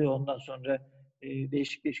davrandığı, ondan sonra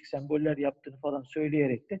değişik değişik semboller yaptığını falan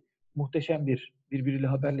söyleyerek de muhteşem bir birbiriyle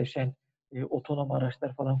haberleşen otonom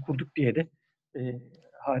araçlar falan kurduk diye de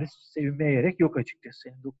Haris sevinmeye gerek yok açıkçası.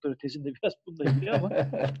 Senin doktora tezin de biraz bununla ilgili ama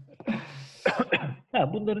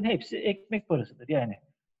bunların hepsi ekmek parasıdır. Yani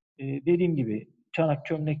dediğim gibi çanak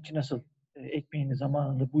çömlekçi nasıl ekmeğini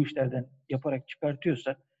zamanında bu işlerden yaparak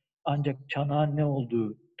çıkartıyorsa ancak çanağın ne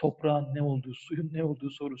olduğu, toprağın ne olduğu, suyun ne olduğu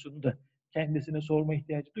sorusunu da kendisine sorma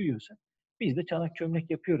ihtiyacı duyuyorsa biz de çanak çömlek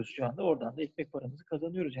yapıyoruz şu anda. Oradan da ekmek paramızı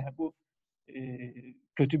kazanıyoruz. Yani bu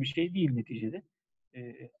kötü bir şey değil neticede.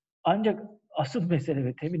 Ancak asıl mesele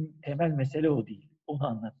ve temel mesele o değil. Onu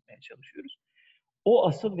anlatmaya çalışıyoruz. O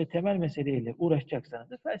asıl ve temel meseleyle uğraşacaksanız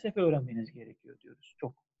da felsefe öğrenmeniz gerekiyor diyoruz.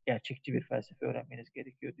 Çok gerçekçi bir felsefe öğrenmeniz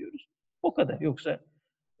gerekiyor diyoruz. O kadar. Yoksa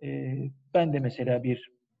ben de mesela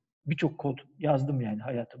birçok kod yazdım yani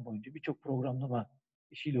hayatım boyunca. Birçok programlama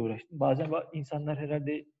işiyle uğraştım. Bazen insanlar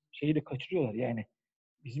herhalde şeyi de kaçırıyorlar. Yani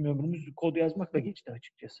bizim ömrümüz kod yazmakla geçti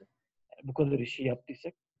açıkçası. Yani bu kadar işi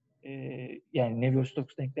yaptıysak yani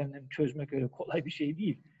Navier-Stokes denklemlerini çözmek öyle kolay bir şey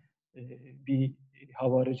değil. Bir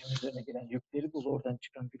hava aracının üzerine gelen yükleri bul, oradan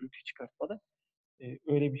çıkan gürültü çıkart falan.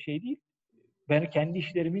 Öyle bir şey değil. Ben kendi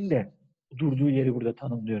işlerimin de durduğu yeri burada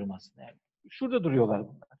tanımlıyorum aslında. Yani şurada duruyorlar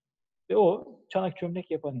bunlar. Ve o çanak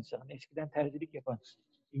çömlek yapan insanın, eskiden terzilik yapan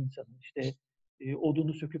insanın, işte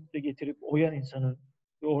odunu söküp de getirip oyan insanın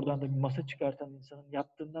ve oradan da bir masa çıkartan insanın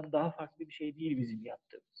yaptığından daha farklı bir şey değil bizim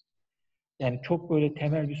yaptığımız. Yani çok böyle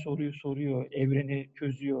temel bir soruyu soruyor, evreni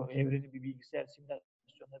çözüyor, evreni bir bilgisayar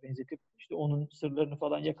simülasyonuna benzetip işte onun sırlarını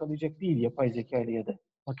falan yakalayacak değil yapay zeka ile ya da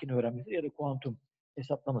makine öğrenmesi ya da kuantum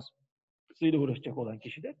hesaplamasıyla uğraşacak olan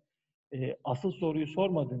kişi de asıl soruyu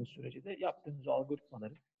sormadığınız sürece de yaptığınız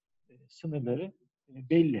algoritmaların sınırları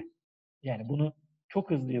belli. Yani bunu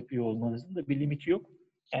çok hızlı yapıyor olmanızın da bir limiti yok.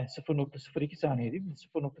 Yani 0.02 saniye değil mi?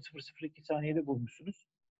 0.002 saniyede bulmuşsunuz.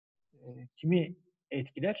 Kimi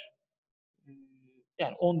etkiler?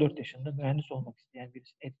 Yani 14 yaşında mühendis olmak isteyen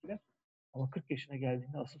birisini etkiler. Ama 40 yaşına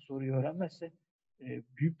geldiğinde asıl soruyu öğrenmezse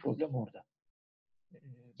büyük problem orada.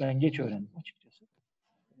 Ben geç öğrendim açıkçası.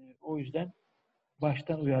 O yüzden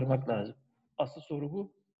baştan uyarmak lazım. Asıl soru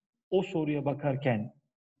bu. O soruya bakarken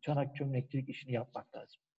çanak çömlekçilik işini yapmak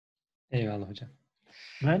lazım. Eyvallah hocam.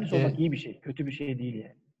 Mühendis olmak iyi bir şey. Kötü bir şey değil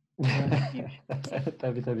yani. Mühendislik iyi bir şey.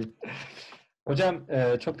 Tabii tabii. Hocam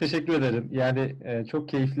çok teşekkür ederim. Yani çok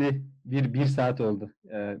keyifli bir saat oldu.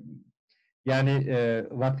 Yani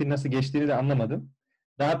vaktin nasıl geçtiğini de anlamadım.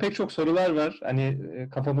 Daha pek çok sorular var. Hani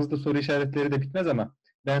kafamızda soru işaretleri de bitmez ama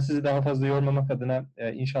ben sizi daha fazla yormamak adına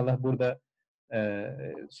inşallah burada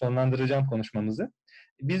sonlandıracağım konuşmamızı.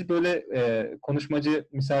 Biz böyle konuşmacı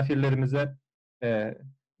misafirlerimize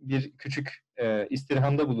bir küçük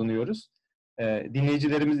istirhamda bulunuyoruz.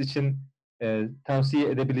 Dinleyicilerimiz için tavsiye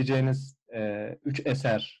edebileceğiniz 3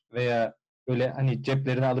 eser veya böyle hani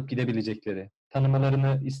ceplerine alıp gidebilecekleri,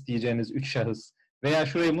 tanımalarını isteyeceğiniz 3 şahıs veya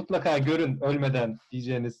şurayı mutlaka görün ölmeden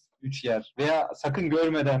diyeceğiniz 3 yer veya sakın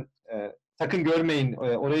görmeden, sakın görmeyin,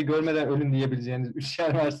 orayı görmeden ölün diyebileceğiniz 3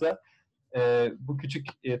 yer varsa bu küçük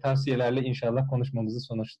tavsiyelerle inşallah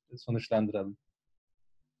konuşmamızı sonuçlandıralım.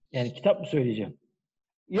 Yani kitap mı söyleyeceğim?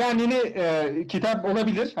 Yani yine kitap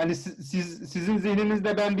olabilir. Hani sizin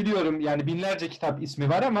zihninizde ben biliyorum yani binlerce kitap ismi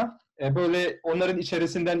var ama böyle onların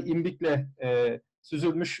içerisinden imbikle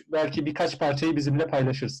süzülmüş belki birkaç parçayı bizimle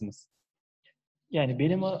paylaşırsınız. Yani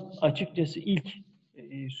benim açıkçası ilk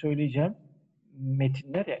söyleyeceğim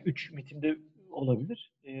metinler, yani 3 metinde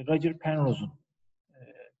olabilir. Roger Penrose'un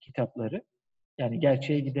kitapları. Yani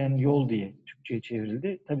Gerçeğe Giden Yol diye Türkçe'ye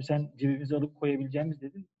çevrildi. Tabii sen cebimize alıp koyabileceğimiz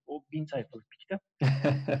dedin. O 1000 sayfalık bir kitap.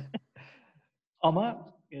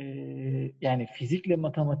 Ama yani fizikle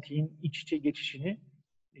matematiğin iç içe geçişini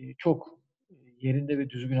çok yerinde ve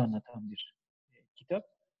düzgün anlatan bir kitap.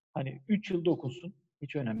 Hani 3 yılda okunsun,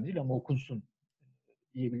 hiç önemli değil ama okunsun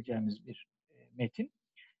diyebileceğimiz bir metin.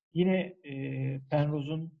 Yine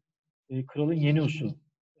Penrose'un Kralın Yeni Usu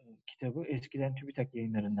kitabı eskiden TÜBİTAK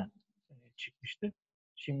yayınlarından çıkmıştı.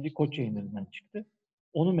 Şimdi Koç yayınlarından çıktı.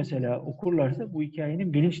 Onu mesela okurlarsa bu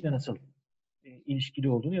hikayenin bilinçle nasıl ilişkili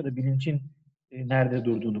olduğunu ya da bilincin nerede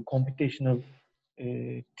durduğunu, computational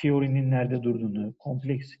teorinin nerede durduğunu,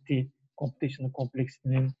 computational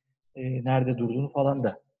complexity'nin nerede durduğunu falan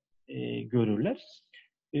da görürler.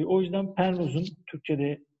 O yüzden Penrose'un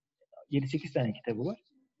Türkçe'de 7-8 tane kitabı var.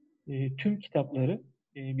 Tüm kitapları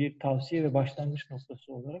bir tavsiye ve başlangıç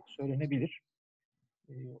noktası olarak söylenebilir.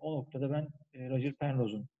 O noktada ben Roger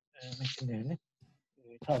Penrose'un metinlerini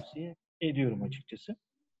tavsiye ediyorum açıkçası.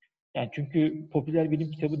 Yani çünkü popüler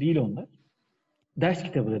bilim kitabı değil onlar. Ders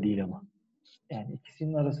kitabı da değil ama. Yani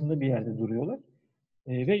ikisinin arasında bir yerde duruyorlar.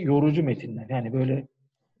 Ve yorucu metinler. Yani böyle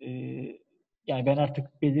yani ben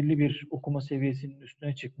artık belirli bir okuma seviyesinin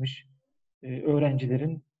üstüne çıkmış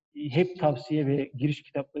öğrencilerin hep tavsiye ve giriş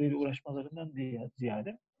kitaplarıyla uğraşmalarından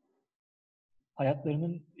ziyade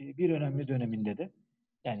hayatlarının bir önemli döneminde de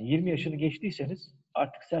yani 20 yaşını geçtiyseniz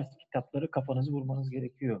artık sert kitapları kafanızı vurmanız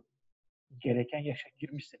gerekiyor. Gereken yaşa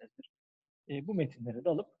girmişsinizdir. Bu metinleri de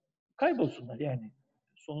alıp kaybolsunlar yani.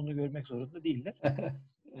 Sonunu görmek zorunda değiller.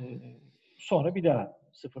 Sonra bir daha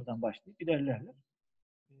sıfırdan başlayıp ilerlerler.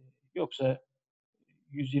 Yoksa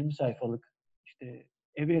 120 sayfalık işte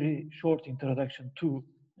A Very Short Introduction to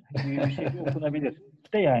gibi bir şey de okunabilir.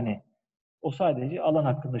 De yani o sadece alan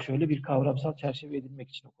hakkında şöyle bir kavramsal çerçeve edilmek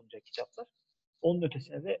için okunacak kitaplar. Onun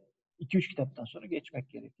ötesine de 2-3 kitaptan sonra geçmek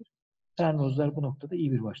gerekir. Penrose'lar bu noktada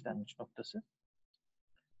iyi bir başlangıç noktası.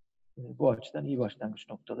 Bu açıdan iyi başlangıç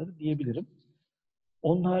noktaları diyebilirim.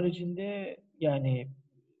 Onun haricinde yani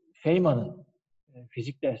Feynman'ın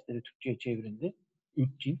fizik dersleri Türkçe'ye çevrildi.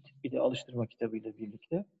 3 cilt, bir de alıştırma kitabıyla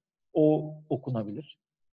birlikte. O okunabilir.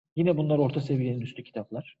 Yine bunlar orta seviyenin üstü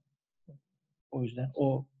kitaplar. O yüzden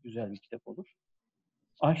o güzel bir kitap olur.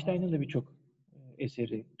 Einstein'ın da birçok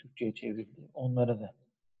eseri Türkçe'ye çevrildi. Onlara da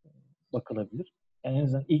bakılabilir. Yani en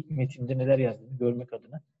azından ilk metinde neler yazdığını görmek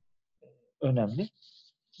adına önemli.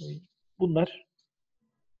 Bunlar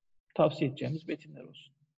tavsiye edeceğimiz metinler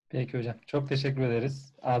olsun. Peki hocam. Çok teşekkür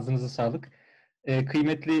ederiz. Ağzınıza sağlık.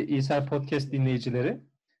 Kıymetli İsa Podcast dinleyicileri,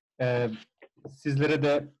 sizlere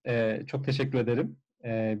de çok teşekkür ederim.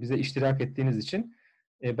 Bize iştirak ettiğiniz için.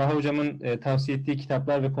 Baha hocamın tavsiye ettiği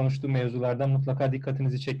kitaplar ve konuştuğu mevzulardan mutlaka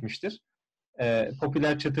dikkatinizi çekmiştir.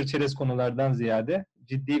 Popüler çıtır çerez konulardan ziyade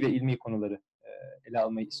ciddi ve ilmi konuları ele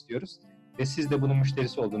almayı istiyoruz. Ve siz de bunun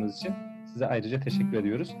müşterisi olduğunuz için size ayrıca teşekkür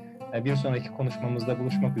ediyoruz. Bir sonraki konuşmamızda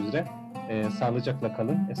buluşmak üzere. Sağlıcakla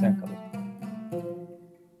kalın, esen kalın.